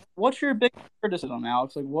other humans. What's your big criticism,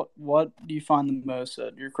 Alex? Like, what do you find the most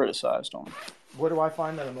that you're criticized on? What do I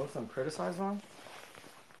find that the most I'm criticized on?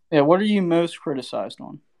 Yeah, what are you most criticized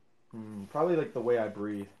on? Probably like the way I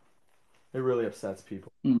breathe. It really upsets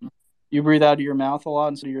people. You breathe out of your mouth a lot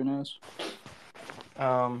instead of your nose?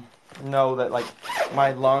 No, that like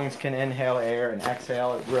my lungs can inhale air and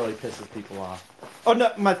exhale. It really pisses people off. Oh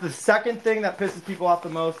no, the second thing that pisses people off the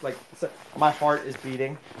most, like my heart is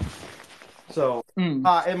beating. So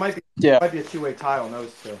it might be a two-way tie on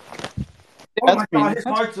those two. Oh my God, his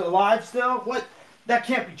heart's alive still? What? That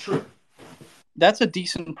can't be true. That's a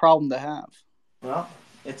decent problem to have. Well,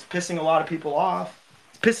 it's pissing a lot of people off.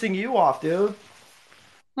 It's pissing you off, dude.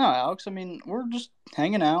 No, Alex. I mean, we're just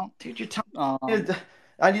hanging out. Dude, you're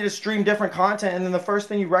I need to stream different content, and then the first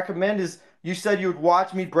thing you recommend is you said you would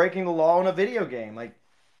watch me breaking the law in a video game. Like,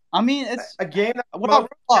 I mean, it's a game that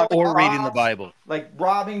or reading the Bible, like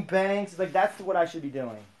robbing banks. Like, that's what I should be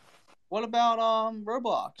doing. What about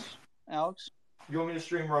Roblox, Alex? You want me to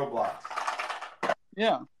stream Roblox?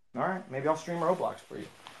 Yeah. All right, maybe I'll stream Roblox for you.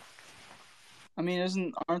 I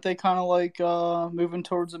mean, aren't they kind of like moving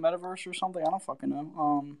towards the metaverse or something? I don't fucking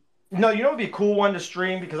know. No, you know what would be a cool one to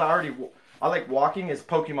stream because I like walking is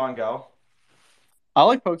Pokemon Go. I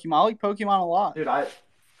like Pokemon. I like Pokemon a lot. Dude, I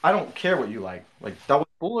don't care what you like. Like, that was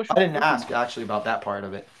bullish. I didn't ask actually about that part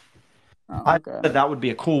of it. Oh, okay. I said that would be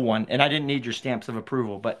a cool one, and I didn't need your stamps of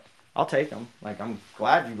approval, but I'll take them. Like, I'm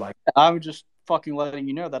glad you like it. I'm just fucking letting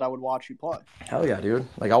you know that I would watch you play. Hell yeah, dude.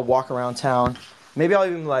 Like, I'll walk around town. Maybe I'll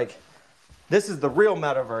even like, this is the real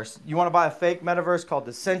metaverse. You want to buy a fake metaverse called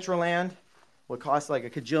Decentraland? Would cost like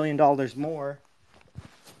 $1 kajillion more.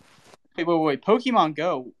 Wait. Pokemon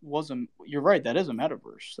Go you're right, that is a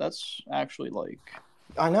metaverse. That's actually like...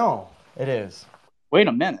 I know. It is. Wait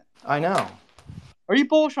a minute. I know. Are you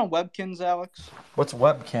bullish on Webkins, Alex? What's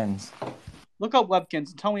Webkins? Look up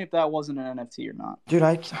Webkins and tell me if that wasn't an NFT or not. Dude,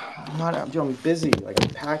 I'm busy. Like, I'm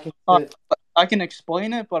packing it. I can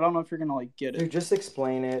explain it, but I don't know if you're going to like get it. Dude, just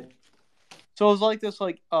explain it. So it was like this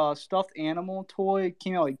like stuffed animal toy. It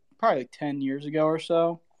came out like probably like 10 years ago or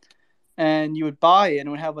so. And you would buy it and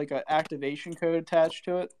it would have like an activation code attached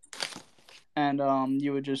to it. And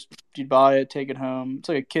you'd buy it, take it home. It's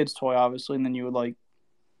like a kid's toy, obviously. And then you would like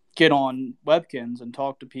get on Webkins and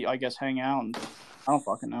talk to people, I guess, hang out. And I don't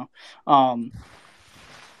fucking know.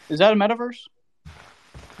 Is that a metaverse?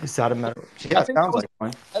 Is that a metaverse? Yeah, it sounds like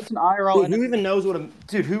one. That's an IRL. Dude, who even knows what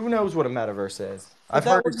who knows what a metaverse is? I've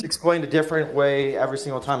heard it explained a different way every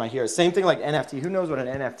single time I hear it. Same thing like NFT. Who knows what an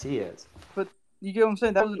NFT is? But you get what I'm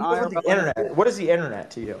saying? That was an IRL. The internet. What is the internet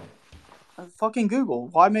to you? Fucking Google.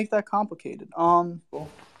 Why make that complicated? Yeah.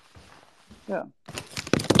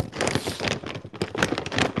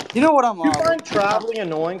 You know what I'm... You find traveling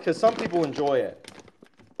annoying? Because some people enjoy it.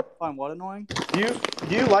 Find what annoying? Do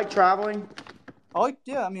you like traveling? I like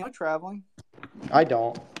traveling. I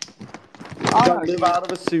don't. I don't live out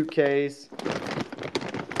of a suitcase.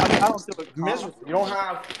 I don't do it. Miserable. You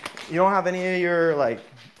don't have any of your like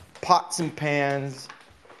pots and pans.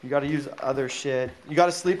 You got to use other shit. You got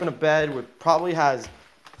to sleep in a bed which probably has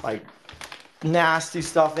like nasty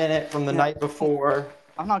stuff in it from the night before.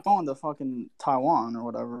 I'm not going to fucking Taiwan or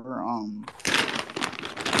whatever.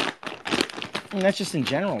 And that's just in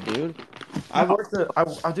general, dude.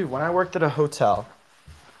 When I worked at a hotel,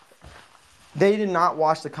 they did not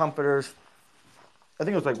wash the comforters. I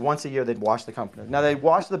think it was like once a year they'd wash the comforters. Now they'd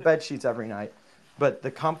wash the bed sheets every night, but the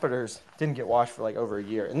comforters didn't get washed for like over a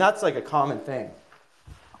year, and that's like a common thing.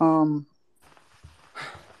 I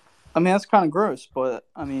mean that's kind of gross, but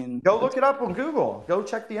I mean, go look it up on Google. Go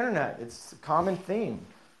check the internet. It's a common theme.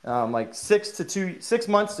 Like 6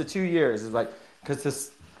 months to 2 years is like because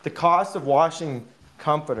the cost of washing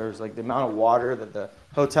comforters, like the amount of water that the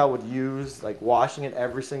hotel would use, like washing it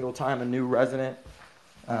every single time a new resident.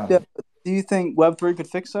 Do you think Web3 could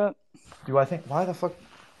fix that? Do I think? Why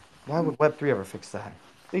would Web3 ever fix that?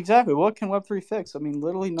 Exactly. What can Web3 fix? I mean,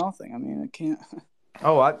 literally nothing. I mean, it can't.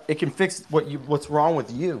 It can fix what's wrong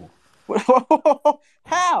with you.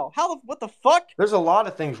 How? What the fuck? There's a lot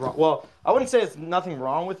of things wrong. Well, I wouldn't say it's nothing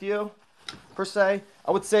wrong with you, per se.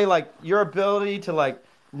 I would say like your ability to like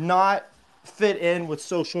not fit in with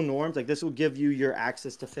social norms. Like this will give you your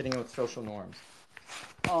access to fitting in with social norms.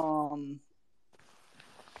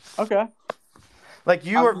 Okay. Like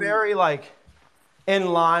you are very like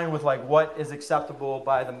in line with like what is acceptable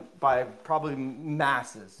by probably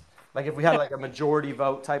masses. Like if we had like a majority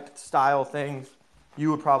vote type style things, you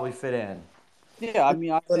would probably fit in. Yeah, I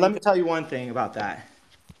mean, but let me tell you one thing about that.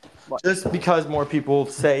 What? Just because more people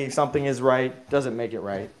say something is right doesn't make it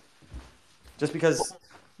right. Just because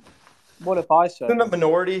What if I said isn't the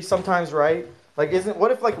minority sometimes right? Like,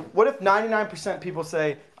 what if 99% people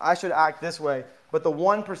say I should act this way, but the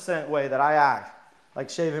 1% way that I act, like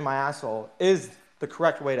shaving my asshole, is the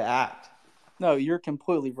correct way to act? no? You're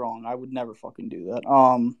completely wrong. I would never fucking do that.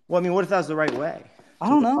 Well, I mean, what if that was the right way? I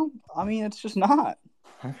don't know. I mean, it's just not.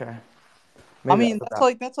 Okay. I mean,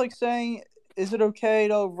 that's like saying, is it okay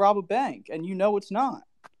to rob a bank? And you know it's not.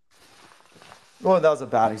 Well, that was a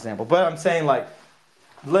bad example, but I'm saying like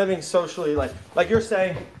living socially, like you're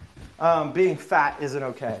saying, being fat isn't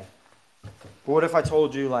okay. But what if I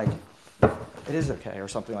told you like it is okay or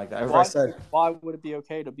something like that? Or if I said, why would it be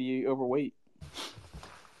okay to be overweight?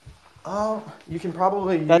 oh, you can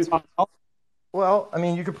probably That's use, not healthy. well, I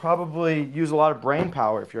mean, you could probably use a lot of brain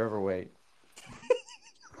power if you're overweight.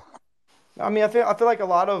 I mean, I feel like a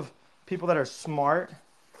lot of people that are smart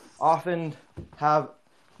often have.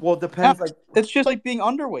 Well, it depends. Yeah, Like it's just like being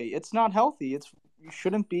underweight. It's not healthy. You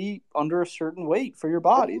shouldn't be under a certain weight for your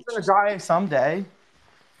body. you're gonna die someday.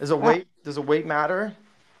 Does a weight matter?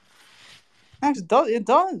 It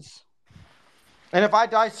does. And if I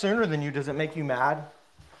die sooner than you, does it make you mad?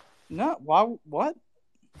 No. Why? What?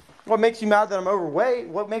 What makes you mad that I'm overweight?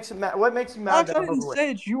 What makes you mad I that I'm didn't overweight?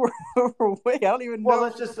 say you were overweight. I don't even know. Well,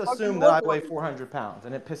 let's just what the fuck assume you that I look weigh like. 400 pounds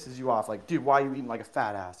and it pisses you off. Like, dude, why are you eating like a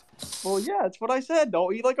fat ass? Well, yeah, that's what I said.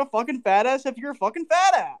 Don't eat like a fucking fat ass if you're a fucking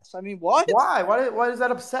fat ass. I mean, what? Why? Why does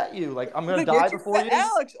that upset you? Like, I'm gonna die before you?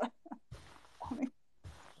 Alex. Do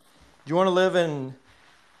you want to live in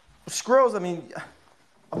Skrills? I mean,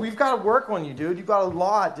 we've got to work on you, dude. You got a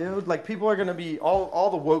lot, dude. Like, people are gonna be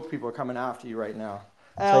all the woke people are coming after you right now.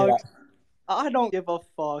 Alex, I don't give a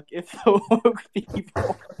fuck if the woke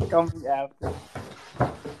people are coming after.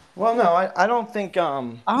 Well, no, I don't think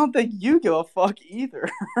I don't think you give a fuck either.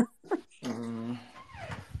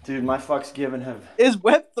 Dude, my fucks given have. Is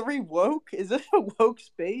Web3 woke? Is it a woke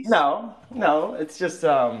space? No, it's just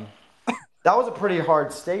that was a pretty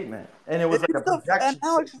hard statement, and it was like a projection. And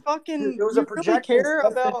Alex, fucking, it was you a really projection. care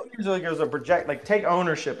about? Usually, it was a project. Like, take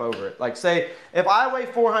ownership over it. Like, say if I weigh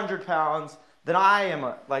 400 pounds, then I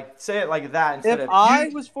am say it like that instead If of. I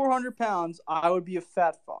was 400 pounds, I would be a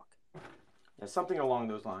fat fuck. Yeah, something along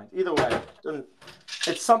those lines. Either way,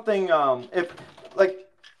 it's something. If like.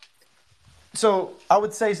 So I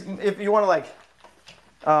would say if you want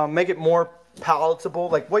to make it more palatable,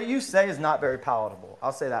 like what you say is not very palatable.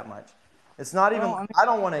 I'll say that much. It's not even. I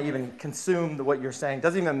don't want to even consume what you're saying. It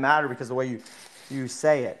doesn't even matter because the way you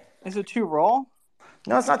say it. Is it too raw?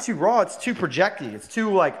 No, it's not too raw. It's too projecty. It's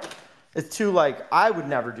too like I would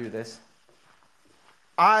never do this.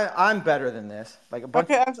 I'm better than this. Like a bunch.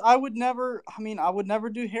 Okay, I would never. I mean, I would never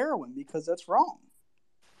do heroin because that's wrong.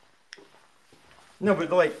 No,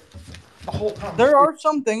 but like. The whole time. There are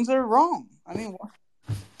some things that are wrong. I mean,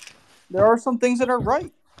 there are some things that are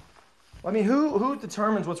right. I mean, who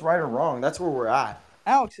determines what's right or wrong? That's where we're at.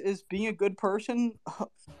 Alex, is being a good person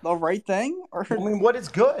the right thing? Or I mean, what is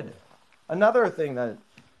good? Another thing that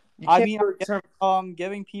you can't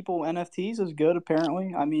giving people NFTs is good.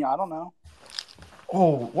 Apparently, I mean, I don't know.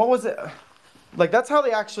 Oh, what was it? Like that's how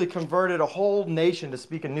they actually converted a whole nation to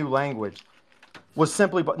speak a new language. Was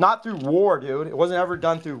simply, but not through war, dude. It wasn't ever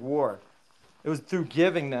done through war. It was through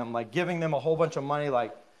giving them a whole bunch of money.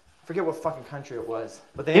 Like, I forget what fucking country it was,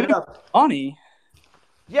 but they ended up money.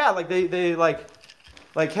 Yeah, like they like,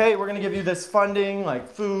 hey, we're gonna give you this funding, like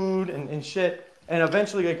food and shit, and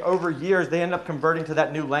eventually, like over years, they end up converting to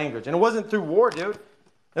that new language, and it wasn't through war, dude.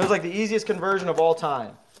 It was like the easiest conversion of all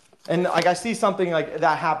time, and like I see something like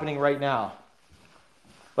that happening right now.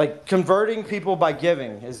 Like converting people by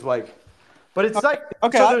giving is like, but it's like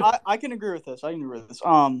okay, so I can agree with this.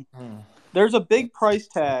 There's a big price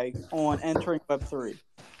tag on entering Web3.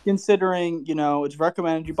 Considering, it's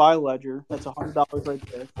recommended you buy a ledger. That's $100 right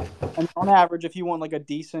there. And on average, if you want like a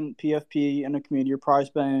decent PFP in a community, you're probably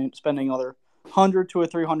spending another $100 to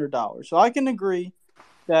 $300. So I can agree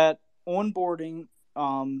that onboarding,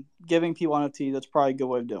 giving people NFT, that's probably a good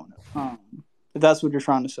way of doing it. If that's what you're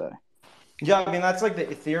trying to say. Yeah, I mean that's like the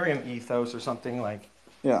Ethereum ethos or something like.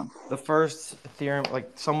 Yeah. The first Ethereum,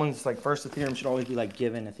 like someone's like first Ethereum should always be like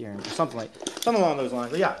given Ethereum or something along those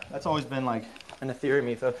lines. But yeah, that's always been like an Ethereum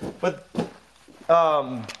ethos. But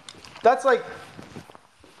that's like,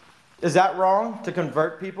 is that wrong to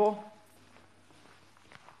convert people?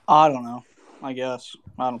 I don't know. I guess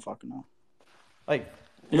I don't fucking know. Like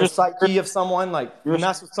the psyche of someone, like you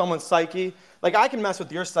mess with someone's psyche. Like I can mess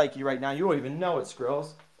with your psyche right now. You won't even know it, Skrills.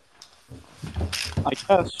 I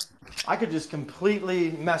guess. I could just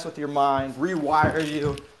completely mess with your mind, rewire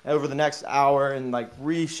you over the next hour, and like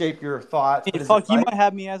reshape your thoughts. Hey, fuck, you might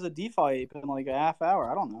have me as a DeFi ape in like a half hour.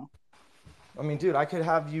 I don't know. I mean, dude, I could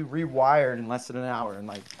have you rewired in less than an hour. And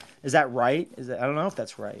like, is that right? I don't know if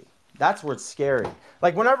that's right. That's where it's scary.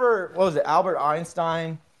 Like whenever, what was it, Albert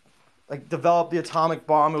Einstein, like developed the atomic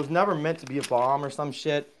bomb. It was never meant to be a bomb or some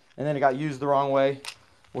shit. And then it got used the wrong way.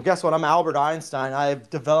 Well, guess what? I'm Albert Einstein. I've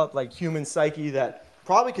developed like human psyche that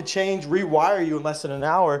probably could rewire you in less than an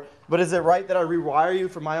hour. But is it right that I rewire you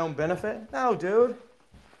for my own benefit? No, dude.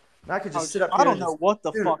 I could just sit up here. I don't know what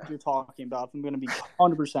the fuck you're talking about, if I'm going to be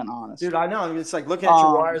 100% honest. Dude, I know. It's like looking at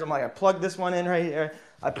your wires. I'm like, I plug this one in right here.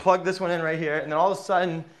 I plug this one in right here. And then all of a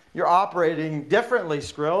sudden, you're operating differently,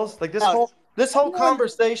 Skrills. Like this whole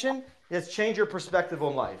conversation has changed your perspective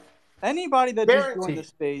on life. Anybody that just joined the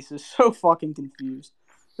space is so fucking confused.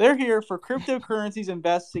 They're here for cryptocurrencies,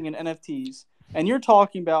 investing in NFTs, and you're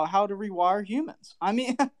talking about how to rewire humans. I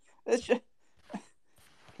mean, it's just...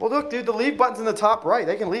 Well, look, dude, the leave button's in the top right.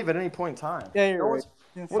 They can leave at any point in time. Yeah, you're right.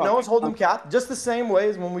 No one's holding them captive. Just the same way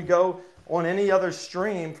as when we go on any other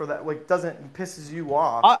stream for that, like, pisses you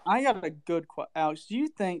off. I got a good question. Alex, do you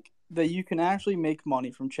think that you can actually make money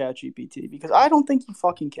from ChatGPT? Because I don't think you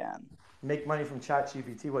fucking can. Make money from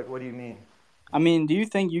ChatGPT? What do you mean? I mean, do you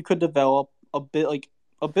think you could develop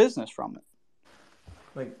a business from it?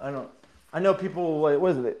 Like, I know people,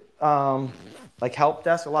 what is it? Like help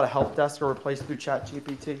desk, a lot of help desks are replaced through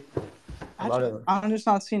ChatGPT. I'm just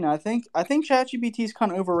not seeing it. I think ChatGPT is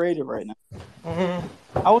kind of overrated right now. Mm-hmm.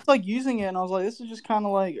 I was like using it, and I was like, this is just kind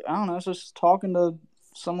of like, I don't know, it's just talking to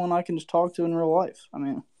someone I can just talk to in real life. I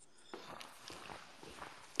mean,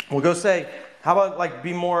 we'll go say, how about like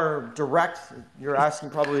be more direct? You're asking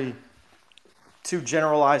probably too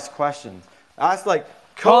generalized questions. Ask like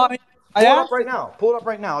code. Pull it up right now. Pull it up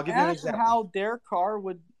right now. I'll give you an example. How Derek Carr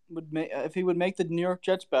would make, if he would make the New York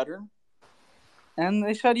Jets better, and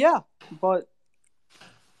they said yeah, but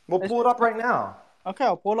we'll pull it up right now. Okay,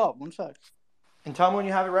 I'll pull it up. 1 sec. And tell me when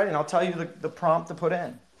you have it ready, and I'll tell you the prompt to put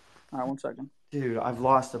in. All right, 1 second. Dude, I've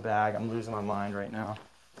lost a bag. I'm losing my mind right now.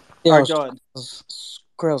 Yo, all right, go ahead.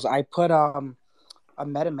 Skrills, I put a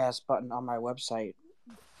MetaMask button on my website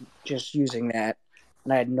just using that,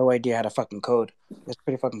 and I had no idea how to fucking code. It's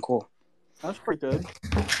pretty fucking cool. That's pretty good.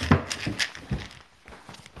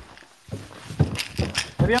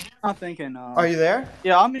 Maybe I'm not thinking. Are you there?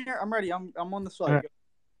 Yeah, I'm here. I'm ready. I'm on the site.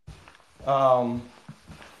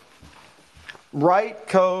 Write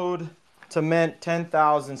code to mint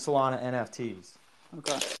 10,000 Solana NFTs.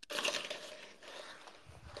 Okay.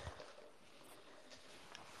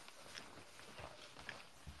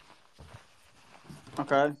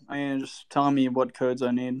 Okay. I mean, just telling me what codes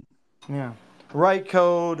I need. Yeah. Write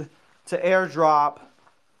code to airdrop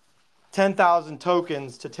 10,000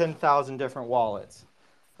 tokens to 10,000 different wallets.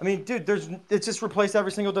 I mean, dude, it's just replaced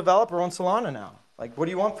every single developer on Solana now. Like, what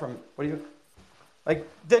do you want from it?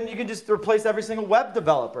 Then you can just replace every single web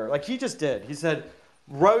developer, like he just did. He said,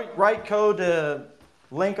 write code to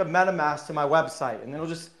link a MetaMask to my website, and then it'll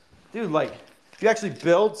just, dude, like, if you actually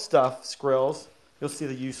build stuff, Skrills, you'll see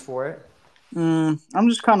the use for it. I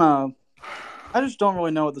just don't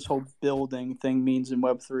really know what this whole building thing means in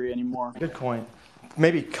Web3 anymore. Good point.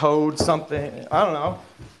 Maybe code something. I don't know.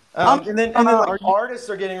 And then artists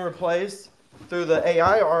are getting replaced through the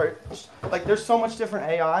AI art. Like, there's so much different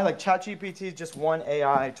AI. Like, ChatGPT is just one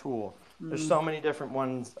AI tool. There's so many different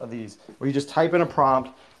ones of these where you just type in a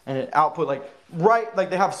prompt and it output like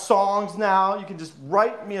they have songs now. You can just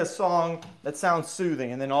write me a song that sounds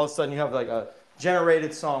soothing, and then all of a sudden you have like a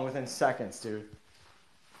generated song within seconds, dude.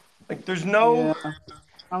 Like, there's no. Yeah.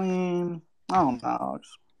 I mean, I don't know.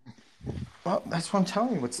 Well, that's what I'm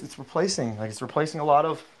telling you. It's replacing. Like, it's replacing a lot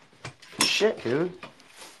of shit, dude.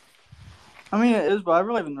 I mean, it is, but I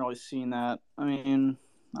really haven't really seen that. I mean,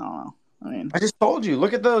 I don't know. I just told you.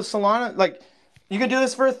 Look at the Solana. Like, you could do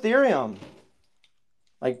this for Ethereum.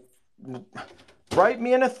 Like, write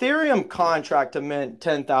me an Ethereum contract to mint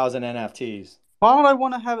 10,000 NFTs. Why would I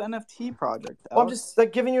want to have an NFT project? Well, I'm just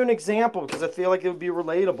like giving you an example because I feel like it would be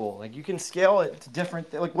relatable. Like, you can scale it to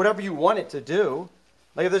different, like whatever you want it to do.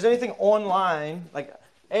 Like, if there's anything online, like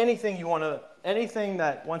anything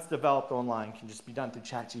that once developed online can just be done through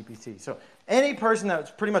ChatGPT. So any person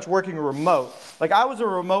that's pretty much working remote, like I was a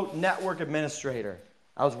remote network administrator.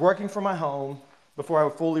 I was working from my home before I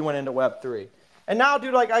fully went into Web3. And now,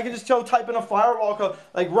 dude, like I can just type in a firewall code.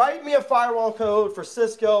 Like, write me a firewall code for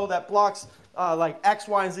Cisco that blocks like X,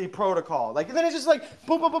 Y, and Z protocol. Like, and then it's just like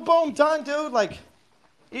boom, boom, boom, boom, done, dude. Like,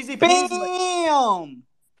 easy peasy. Bam!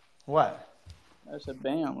 What? I said,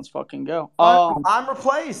 bam, let's fucking go. I'm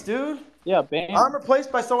replaced, dude. Yeah, bam. I'm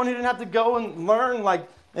replaced by someone who didn't have to go and learn, like,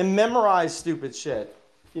 and memorize stupid shit.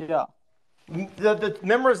 Yeah. The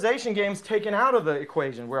memorization game's taken out of the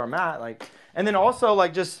equation where I'm at, like, and then also,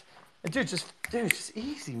 like, just Dude, it's just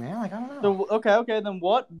easy, man. Like, I don't know. So, okay. Then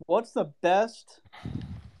what's the best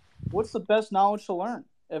knowledge to learn?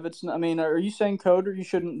 If it's, I mean, are you saying code or you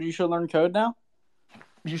should learn code now?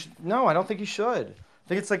 No, I don't think you should. I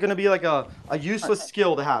think it's like going to be like a useless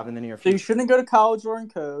skill to have in the near So you future. shouldn't go to college learning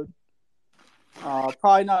code.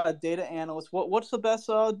 Probably not a data analyst. What's the best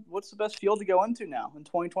field to go into now in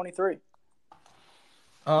 2023?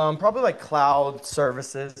 Probably like cloud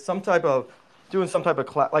services, doing some type of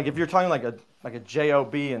cloud. Like if you're talking like a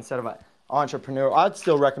job instead of an entrepreneur, I'd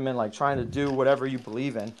still recommend like trying to do whatever you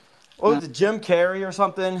believe in. What was it, Jim Carrey or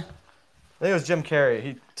something? I think it was Jim Carrey.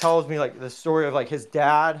 He tells me like the story of like his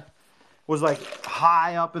dad was like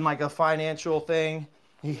high up in like a financial thing.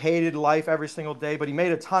 He hated life every single day, but he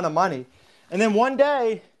made a ton of money. And then one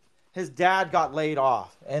day, his dad got laid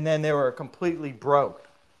off, and then they were completely broke.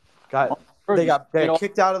 They got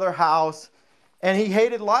kicked out of their house, and he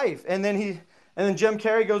hated life. And then Jim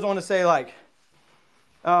Carrey goes on to say like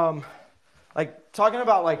talking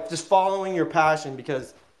about like just following your passion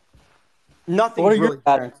because nothing's really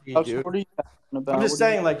guaranteed, dude. What are you passionate about? I'm just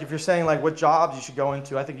saying, like, if you're saying, like, what jobs you should go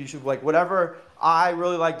into, I think you should, like, whatever I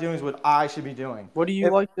really like doing is what I should be doing. What do you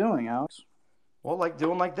like doing, Alex? Well, like,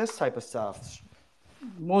 doing, like, this type of stuff.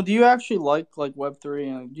 Well, do you actually like Web3?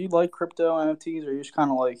 And do you like crypto, NFTs, or you just kind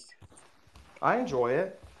of like... I enjoy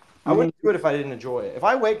it. I wouldn't do it if I didn't enjoy it. If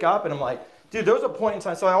I wake up and I'm like, dude, there was a point in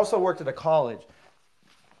time, so I also worked at a college.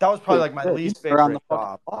 That was probably, like, my least favorite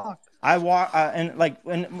job.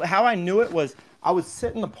 And how I knew it was I would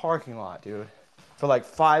sit in the parking lot, dude, for like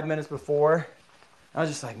 5 minutes before. I was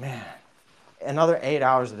just like, man, another 8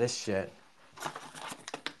 hours of this shit.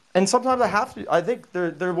 And sometimes I have to. I think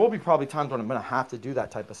there will be probably times when I'm going to have to do that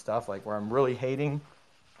type of stuff, like where I'm really hating.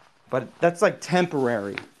 But that's like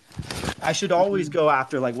temporary. I should always go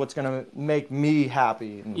after like what's going to make me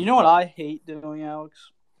happy. You know what I hate doing, Alex?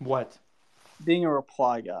 What? Being a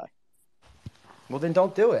reply guy. Well, then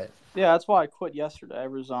don't do it. Yeah, that's why I quit yesterday. I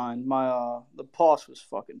resigned. The boss was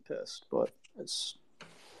fucking pissed, but it's...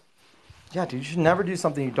 Yeah, dude, you should never do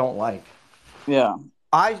something you don't like. Yeah.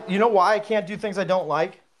 You know why I can't do things I don't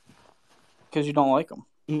like? Because you don't like them.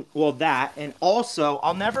 Well, that, and also,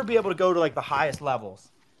 I'll never be able to go to, like, the highest levels.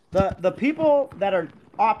 The people that are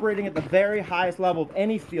operating at the very highest level of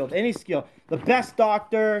any field, any skill, the best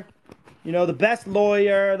doctor, you know, the best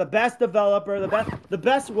lawyer, the best developer, the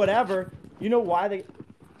best whatever, you know why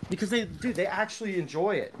because they actually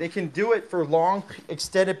enjoy it. They can do it for long,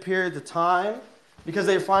 extended periods of time because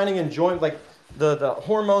they're finding enjoyment, like the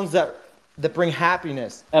hormones that bring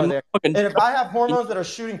happiness are there. And if I have hormones that are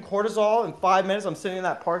shooting cortisol in 5 minutes, I'm sitting in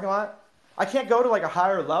that parking lot, I can't go to like a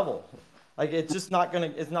higher level. Like it's just not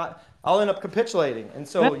I'll end up capitulating. And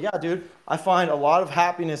so, yeah, dude, I find a lot of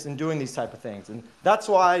happiness in doing these type of things. And that's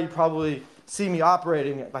why you probably see me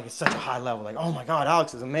operating at like such a high level. Like, oh my God,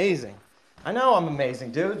 Alex is amazing. I know I'm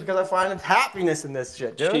amazing, dude, because I find happiness in this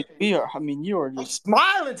shit, dude. You are just... I'm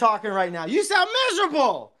smiling talking right now. You sound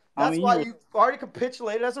miserable. That's why you already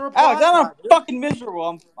capitulated as a reply. Alex, I'm not fucking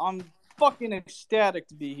miserable. I'm fucking ecstatic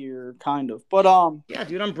to be here, kind of. But yeah,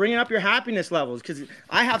 dude, I'm bringing up your happiness levels because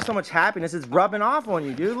I have so much happiness. It's rubbing off on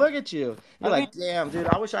you, dude. Look at you. You're like, damn, dude,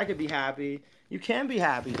 I wish I could be happy. You can be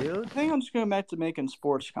happy, dude. I think I'm just going back to making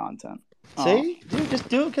sports content. See? Dude, just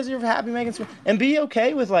do it because you're happy making sports. And be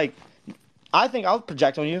okay with, like, I think I'll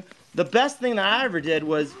project on you. The best thing that I ever did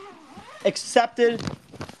was accepted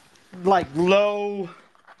remove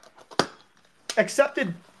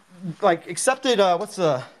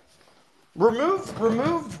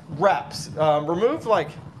reps. Remove, like,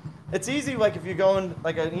 it's easy, like, if you go in,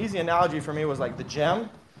 like, an easy analogy for me was, like, the gym.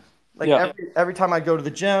 Like, every time I go to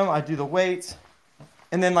the gym, I do the weights.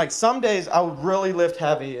 And then, like, some days I would really lift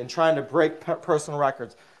heavy and trying to break personal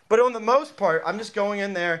records. But on the most part, I'm just going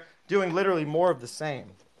in there doing literally more of the same.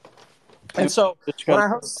 And so when I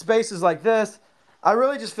host spaces like this, I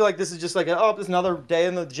really just feel like this is just like, this is another day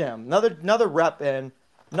in the gym, another rep in,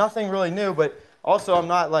 nothing really new, but also I'm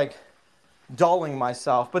not like dulling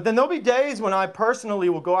myself. But then there'll be days when I personally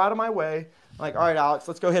will go out of my way, like, all right, Alex,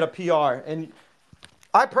 let's go hit a PR. And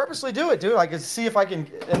I purposely do it, dude. I can see if I can,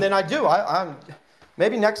 and then I do. I'm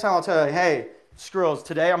maybe next time I'll tell you, hey, Skrills,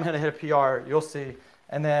 today I'm going to hit a PR. You'll see.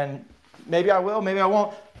 And then maybe I will, maybe I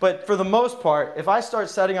won't. But for the most part, if I start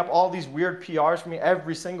setting up all these weird PRs for me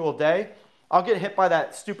every single day, I'll get hit by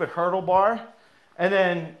that stupid hurdle bar. And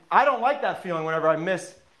then I don't like that feeling whenever I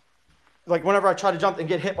miss, like whenever I try to jump and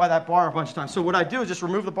get hit by that bar a bunch of times. So what I do is just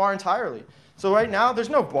remove the bar entirely. So right now, there's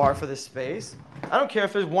no bar for this space. I don't care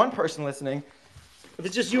if there's one person listening. If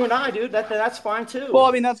it's just you and I, dude, that's fine too. Well,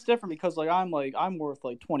 I mean, that's different because I'm worth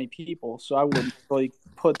like 20 people, so I wouldn't really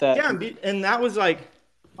put that. Yeah, and that was like,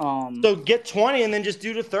 So get 20 and then just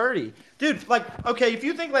do to 30. Dude, like, okay, if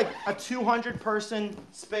you think like a 200-person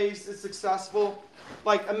space is successful,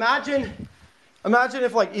 like imagine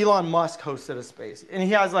if like Elon Musk hosted a space and he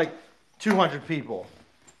has like 200 people,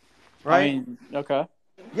 right? I mean, okay.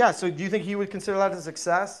 Yeah, so do you think he would consider that a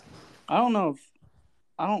success? I don't know if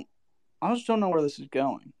I just don't know where this is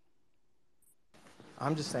going.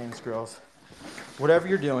 I'm just saying, Skrills, whatever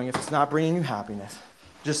you're doing, if it's not bringing you happiness,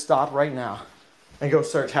 just stop right now and go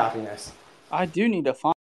search happiness. I do need to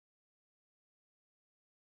find